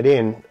clouding it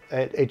in,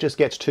 it just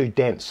gets too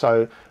dense.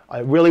 So I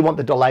really want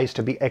the delays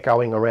to be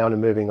echoing around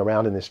and moving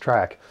around in this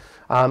track.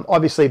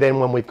 Obviously then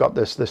when we've got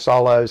the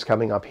solos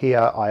coming up here,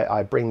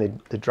 I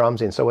bring the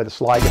drums in, so where the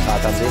slide guitar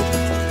comes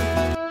in.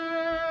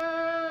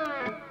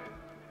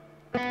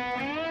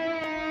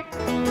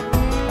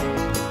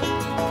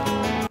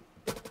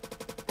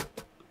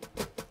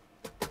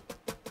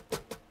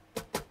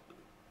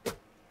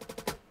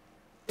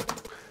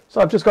 So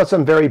I've just got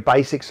some very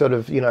basic sort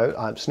of,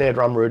 snare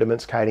drum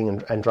rudiments,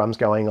 cading and drums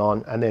going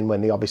on. And then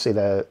when obviously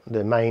the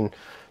main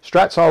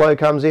Strat solo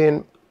comes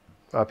in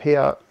up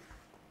here.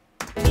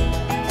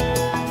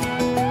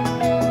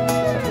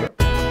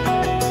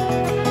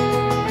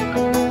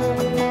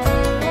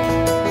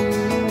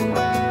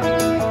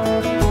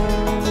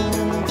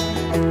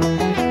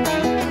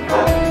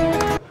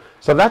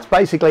 So that's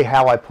basically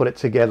how I put it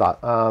together.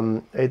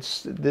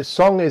 This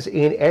song is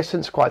in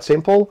essence quite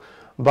simple,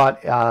 but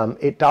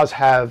it does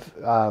have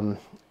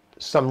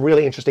some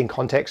really interesting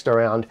context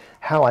around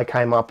how I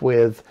came up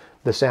with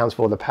the sounds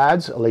for the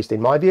pads, at least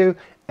in my view,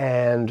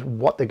 and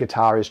what the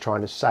guitar is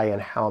trying to say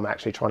and how I'm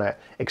actually trying to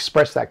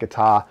express that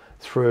guitar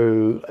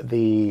through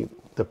the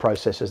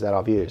processes that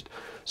I've used.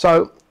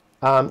 So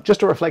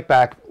just to reflect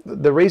back,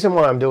 the reason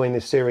why I'm doing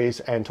this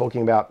series and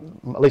talking about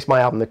at least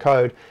my album, The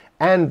Code,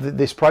 and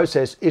this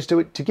process is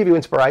to give you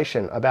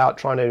inspiration about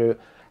trying to,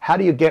 how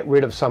do you get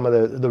rid of some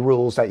of the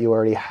rules that you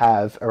already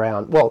have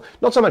around, well,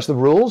 not so much the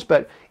rules,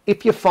 but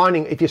if you're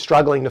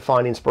struggling to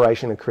find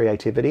inspiration and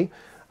creativity,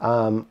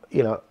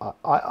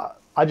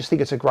 I just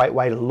think it's a great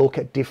way to look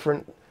at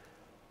different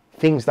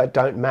things that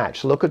don't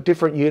match. Look at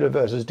different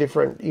universes,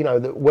 different,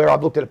 where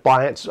I've looked at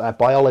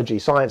biology,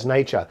 science,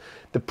 nature,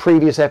 the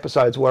previous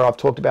episodes where I've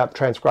talked about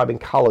transcribing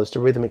colors to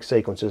rhythmic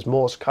sequences,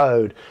 Morse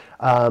code,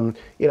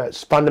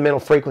 fundamental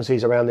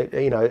frequencies around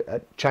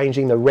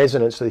changing the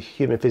resonance of the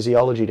human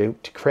physiology to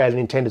create an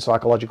intended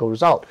psychological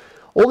result.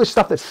 All this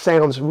stuff that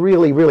sounds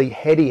really, really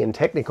heady and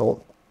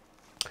technical,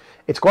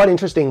 it's quite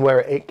interesting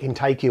where it can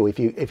take you if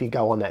you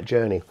go on that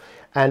journey.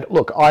 And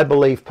look, I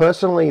believe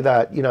personally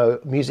that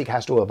music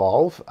has to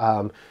evolve.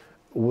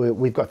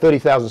 We've got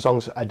 30,000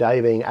 songs a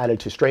day being added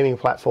to streaming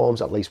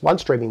platforms, at least one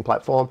streaming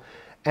platform,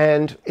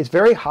 and it's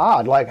very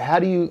hard. Like, how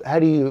do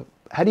you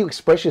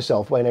express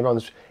yourself when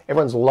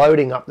everyone's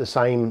loading up the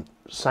same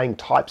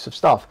types of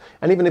stuff?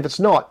 And even if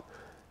it's not,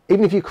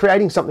 even if you're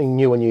creating something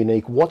new and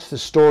unique, what's the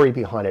story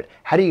behind it?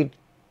 How do you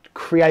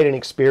create an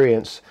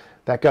experience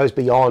that goes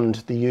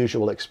beyond the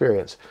usual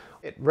experience?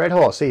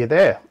 Redhorse, are you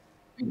there?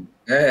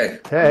 Hey,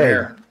 I'm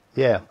here.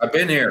 Yeah, I've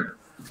been here.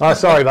 Oh,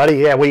 sorry, buddy.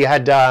 Yeah, we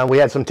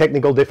had some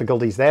technical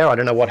difficulties there. I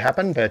don't know what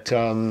happened, but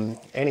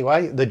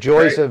anyway, the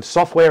joys of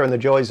software and the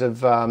joys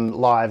of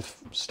live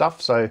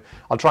stuff. So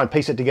I'll try and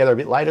piece it together a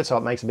bit later so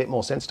it makes a bit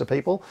more sense to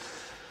people.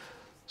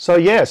 So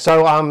yeah,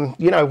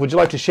 would you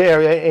like to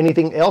share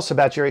anything else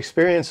about your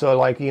experience, or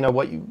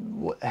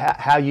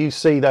how you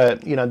see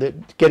the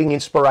getting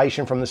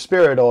inspiration from the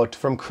spirit or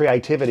from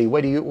creativity?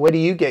 Where do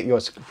you get your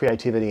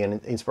creativity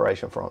and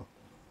inspiration from?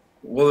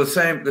 Well,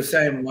 the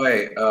same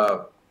way.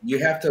 You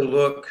have to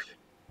look,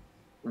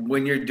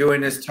 when you're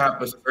doing this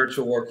type of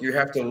spiritual work, you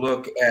have to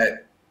look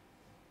at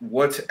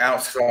what's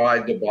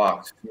outside the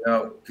box,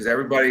 because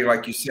everybody,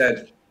 like you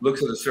said,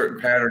 looks at a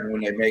certain pattern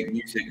when they make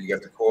music. You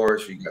got the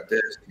chorus, you got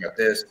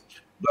this,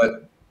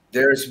 but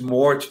there's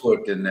more to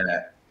it than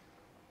that.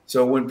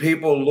 So when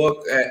people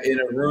look in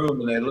a room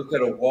and they look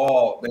at a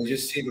wall, they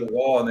just see the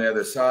wall on the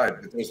other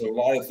side, but there's a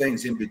lot of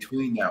things in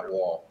between that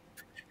wall.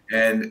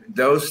 And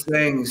those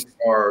things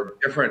are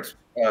different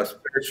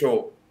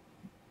spiritual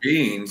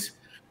beings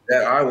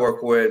that I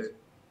work with,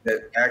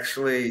 that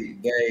actually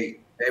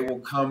they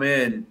will come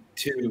in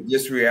to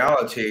this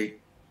reality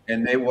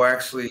and they will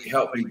actually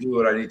help me do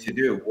what I need to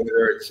do,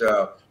 whether it's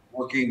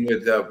working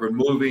with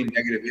removing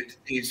negative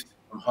entities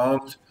from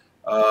homes,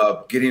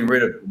 getting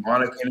rid of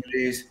demonic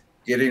entities,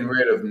 getting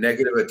rid of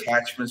negative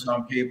attachments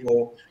on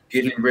people,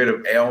 getting rid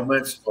of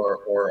ailments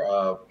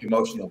or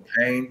emotional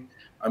pain.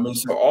 I mean,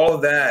 so all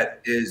of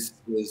that is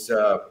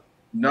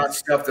not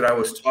stuff that I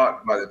was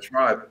taught by the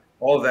tribe.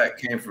 All of that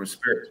came from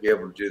spirit to be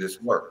able to do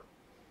this work.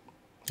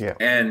 Yeah.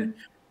 And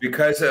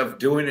because of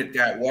doing it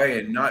that way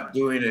and not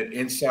doing it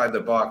inside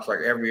the box like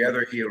every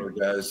other healer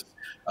does,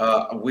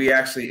 we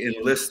actually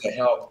enlist the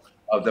help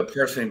of the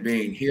person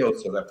being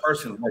healed. So that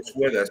person works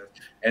with us,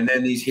 and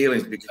then these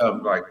healings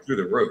become like through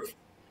the roof.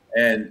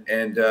 And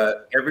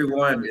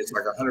everyone is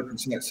like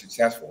 100%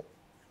 successful.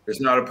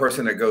 There's not a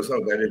person that goes,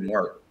 "Oh, that didn't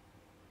work."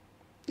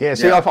 Yeah,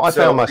 see, I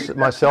found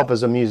myself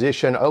as a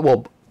musician,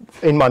 well,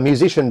 in my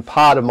musician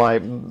part of my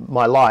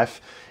life,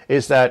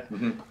 is that,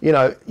 you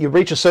know, you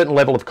reach a certain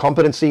level of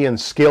competency and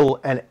skill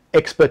and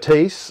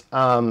expertise,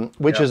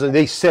 which is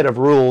this set of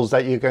rules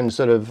that you can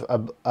sort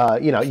of,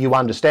 you know, you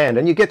understand.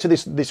 And you get to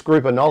this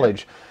group of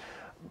knowledge.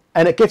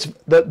 And it gets,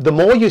 the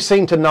more you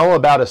seem to know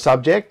about a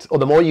subject, or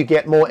the more you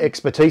get more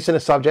expertise in a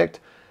subject,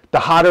 the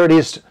harder it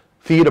is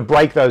for you to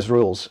break those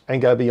rules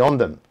and go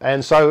beyond them.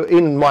 And so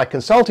in my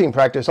consulting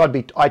practice,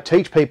 I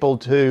teach people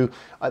to,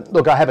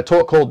 look, I have a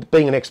talk called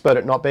Being an Expert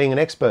at Not Being an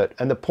Expert.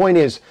 And the point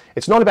is,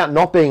 it's not about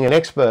not being an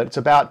expert, it's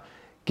about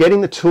getting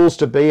the tools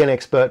to be an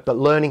expert, but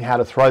learning how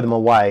to throw them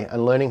away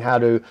and learning how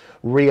to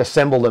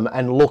reassemble them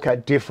and look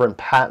at different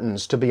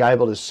patterns to be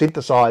able to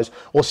synthesize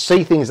or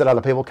see things that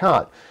other people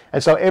can't.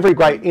 And so every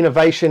great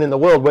innovation in the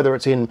world, whether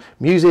it's in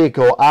music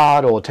or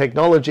art or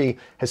technology,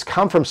 has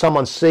come from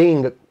someone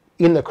seeing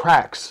in the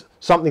cracks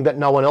something that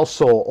no one else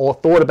saw or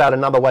thought about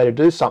another way to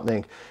do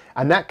something.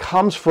 And that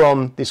comes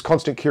from this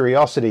constant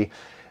curiosity.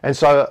 And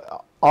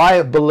so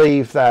I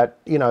believe that,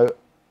 you know,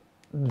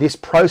 this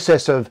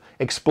process of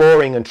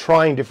exploring and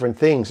trying different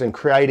things and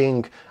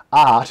creating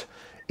art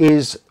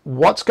is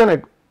what's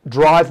going to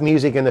drive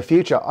music in the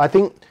future. I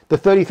think the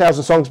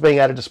 30,000 songs being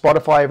added to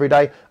Spotify every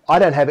day, I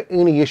don't have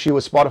any issue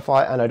with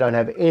Spotify, and I don't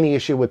have any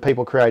issue with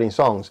people creating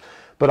songs.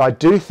 But I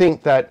do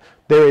think that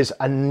there is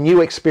a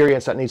new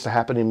experience that needs to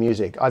happen in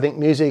music. I think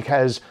music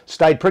has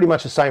stayed pretty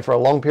much the same for a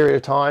long period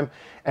of time,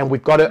 and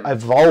we've got to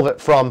evolve it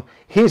from,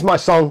 here's my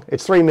song,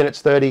 it's 3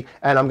 minutes 30,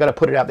 and I'm going to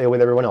put it out there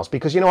with everyone else.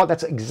 Because you know what?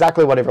 That's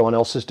exactly what everyone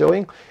else is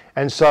doing.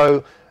 And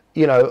so,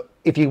 you know,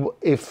 if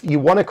you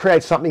want to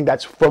create something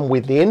that's from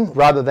within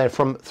rather than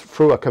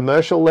through a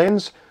commercial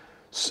lens,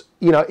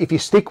 you know, if you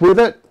stick with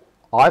it,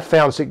 I've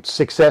found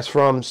success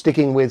from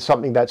sticking with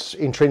something that's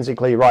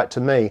intrinsically right to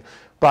me.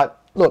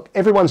 But look,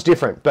 everyone's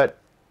different. But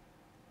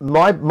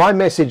my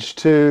message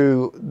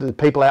to the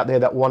people out there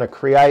that want to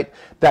create,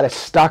 that are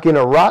stuck in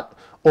a rut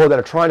or that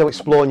are trying to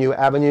explore new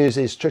avenues,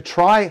 is to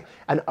try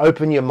and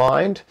open your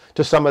mind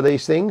to some of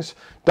these things.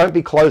 Don't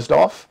be closed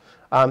off.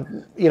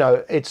 You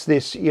know, it's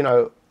this, you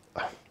know,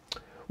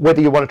 whether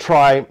you want to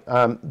try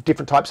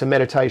different types of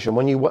meditation,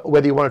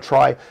 whether you want to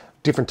try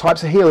different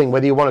types of healing,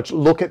 whether you want to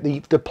look at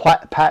the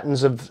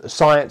patterns of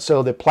science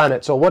or the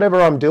planets or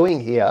whatever I'm doing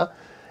here,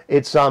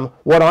 it's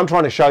what I'm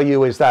trying to show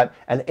you is that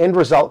an end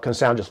result can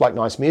sound just like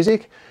nice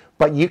music,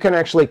 but you can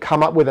actually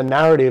come up with a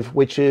narrative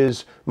which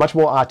is much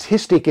more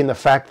artistic in the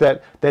fact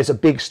that there's a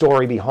big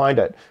story behind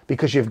it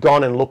because you've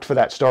gone and looked for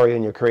that story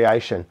in your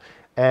creation.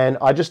 And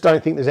I just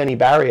don't think there's any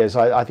barriers.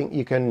 I think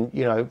you can,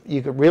 you know,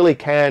 really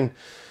can.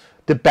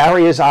 The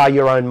barriers are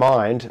your own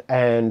mind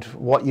and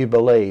what you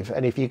believe.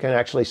 And if you can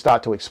actually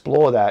start to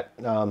explore that,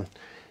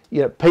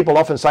 you know, people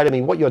often say to me,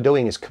 what you're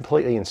doing is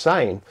completely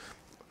insane.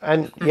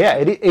 And yeah,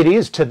 it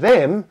is to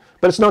them,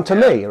 but it's not to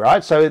me,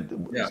 right? So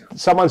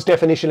someone's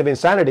definition of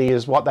insanity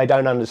is what they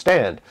don't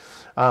understand.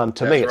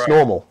 To me, it's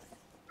normal.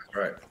 That's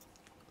right.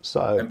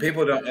 So, and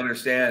people don't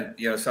understand,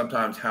 you know,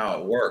 sometimes how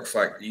it works.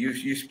 Like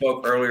you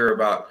spoke earlier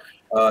about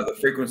the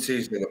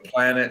frequencies of the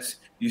planets.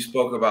 You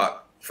spoke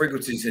about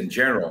frequencies in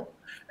general.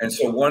 And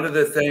so one of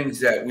the things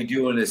that we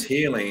do in this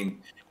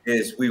healing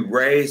is we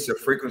raise the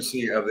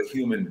frequency of the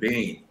human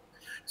being.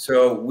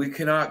 So we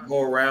cannot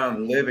go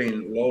around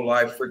living low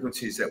life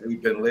frequencies that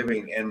we've been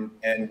living,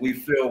 and we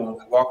feel, when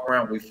we walk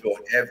around, we feel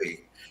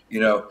heavy, you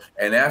know.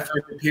 And after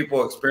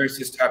people experience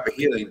this type of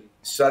healing,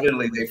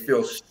 suddenly they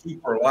feel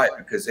super light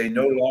because they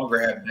no longer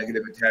have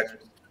negative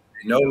attachments.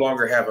 They no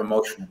longer have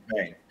emotional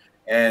pain.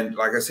 And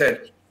like I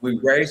said, we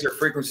raise their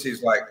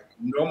frequencies. Like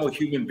normal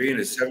human being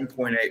is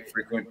 7.8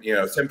 frequent, you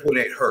know,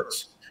 7.8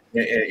 hertz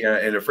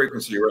in the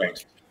frequency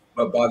range.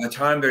 But by the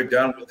time they're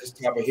done with this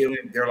type of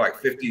healing, they're like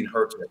 15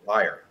 hertz or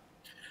higher.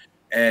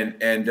 And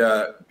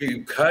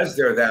because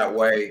they're that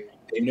way,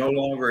 they no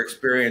longer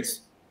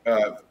experience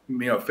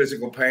you know,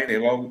 physical pain. They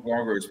no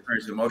longer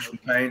experience emotional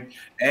pain,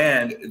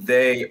 and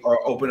they are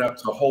open up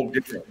to a whole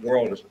different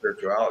world of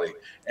spirituality.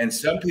 And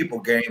some people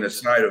gain the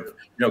sight of,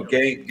 you know,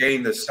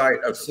 gain the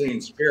sight of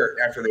seeing spirit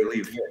after they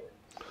leave here.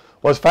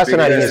 Well, it's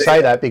fascinating you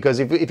say that, because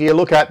if you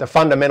look at the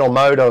fundamental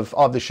mode of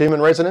the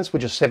Schuman Resonance,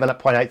 which is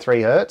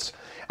 7.83 hertz,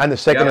 and the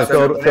second and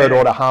third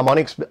order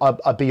harmonics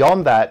are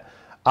beyond that,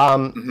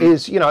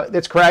 is, you know,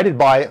 that's created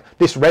by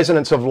this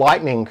resonance of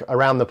lightning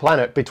around the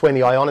planet between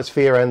the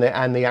ionosphere and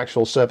the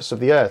actual surface of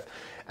the Earth.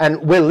 And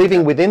we're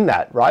living within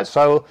that, right?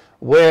 So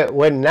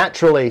we're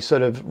naturally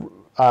sort of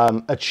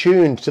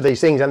attuned to these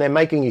things, and they're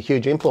making a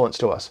huge influence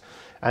to us.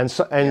 And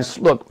so,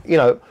 look, you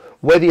know,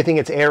 whether you think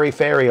it's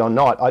airy-fairy or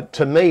not,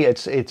 to me,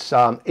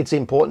 it's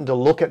important to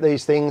look at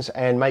these things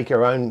and make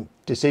your own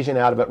decision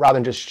out of it rather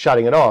than just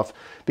shutting it off.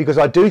 Because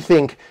I do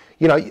think,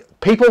 you know,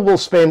 people will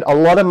spend a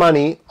lot of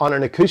money on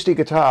an acoustic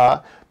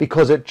guitar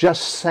because it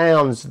just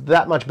sounds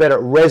that much better,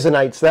 it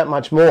resonates that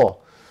much more.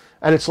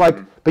 And it's like,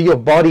 but your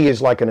body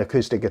is like an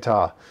acoustic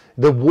guitar.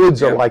 The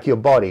woods are like your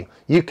body.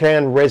 You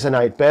can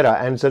resonate better.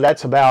 And so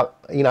that's about,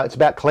 you know, it's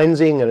about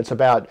cleansing, and it's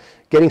about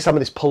getting some of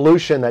this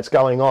pollution that's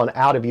going on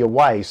out of your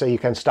way so you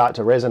can start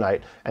to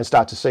resonate and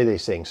start to see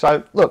these things.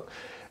 So look,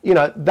 you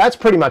know, that's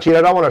pretty much it.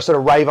 I don't want to sort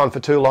of rave on for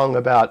too long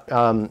about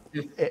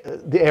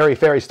the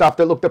airy-fairy stuff.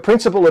 But look, the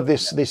principle of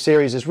this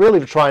series is really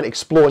to try and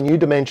explore new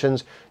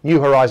dimensions,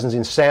 new horizons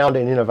in sound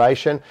and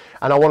innovation.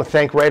 And I want to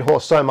thank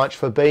Redhorse so much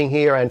for being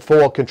here and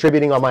for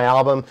contributing on my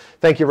album.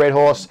 Thank you,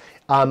 Redhorse.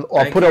 I'll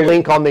put a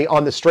link on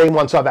the stream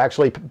once I've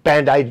actually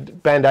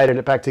band-aided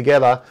it back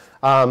together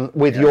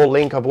with your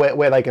link of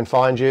where they can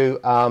find you.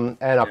 And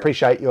I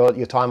appreciate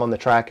your time on the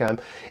track.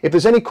 If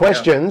there's any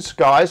questions,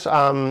 guys,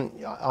 I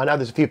know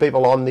there's a few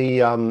people on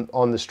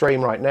the stream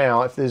right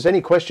now. If there's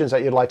any questions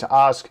that you'd like to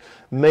ask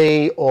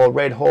me or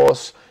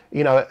Redhorse,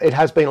 you know, it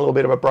has been a little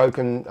bit of a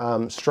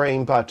broken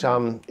stream, but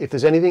if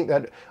there's anything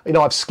that, you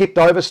know, I've skipped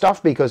over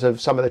stuff because of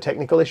some of the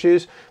technical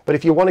issues, but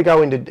if you want to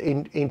go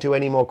into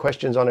any more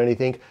questions on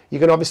anything, you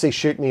can obviously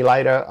shoot me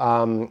later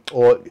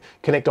or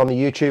connect on the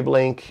YouTube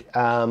link,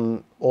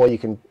 or you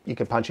can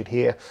punch it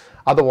here.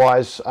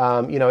 Otherwise,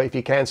 you know, if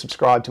you can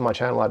subscribe to my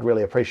channel, I'd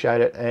really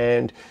appreciate it.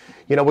 And,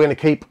 you know, we're going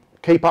to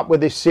keep up with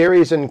this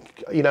series, and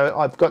you know,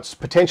 I've got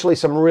potentially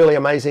some really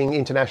amazing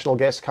international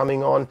guests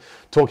coming on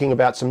talking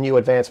about some new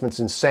advancements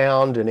in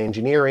sound and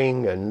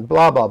engineering and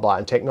blah blah blah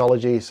and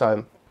technology.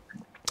 So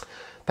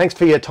thanks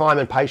for your time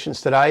and patience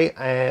today,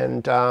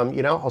 and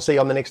you know, I'll see you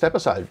on the next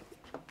episode.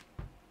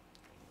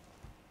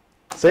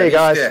 See you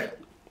guys.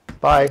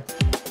 Bye.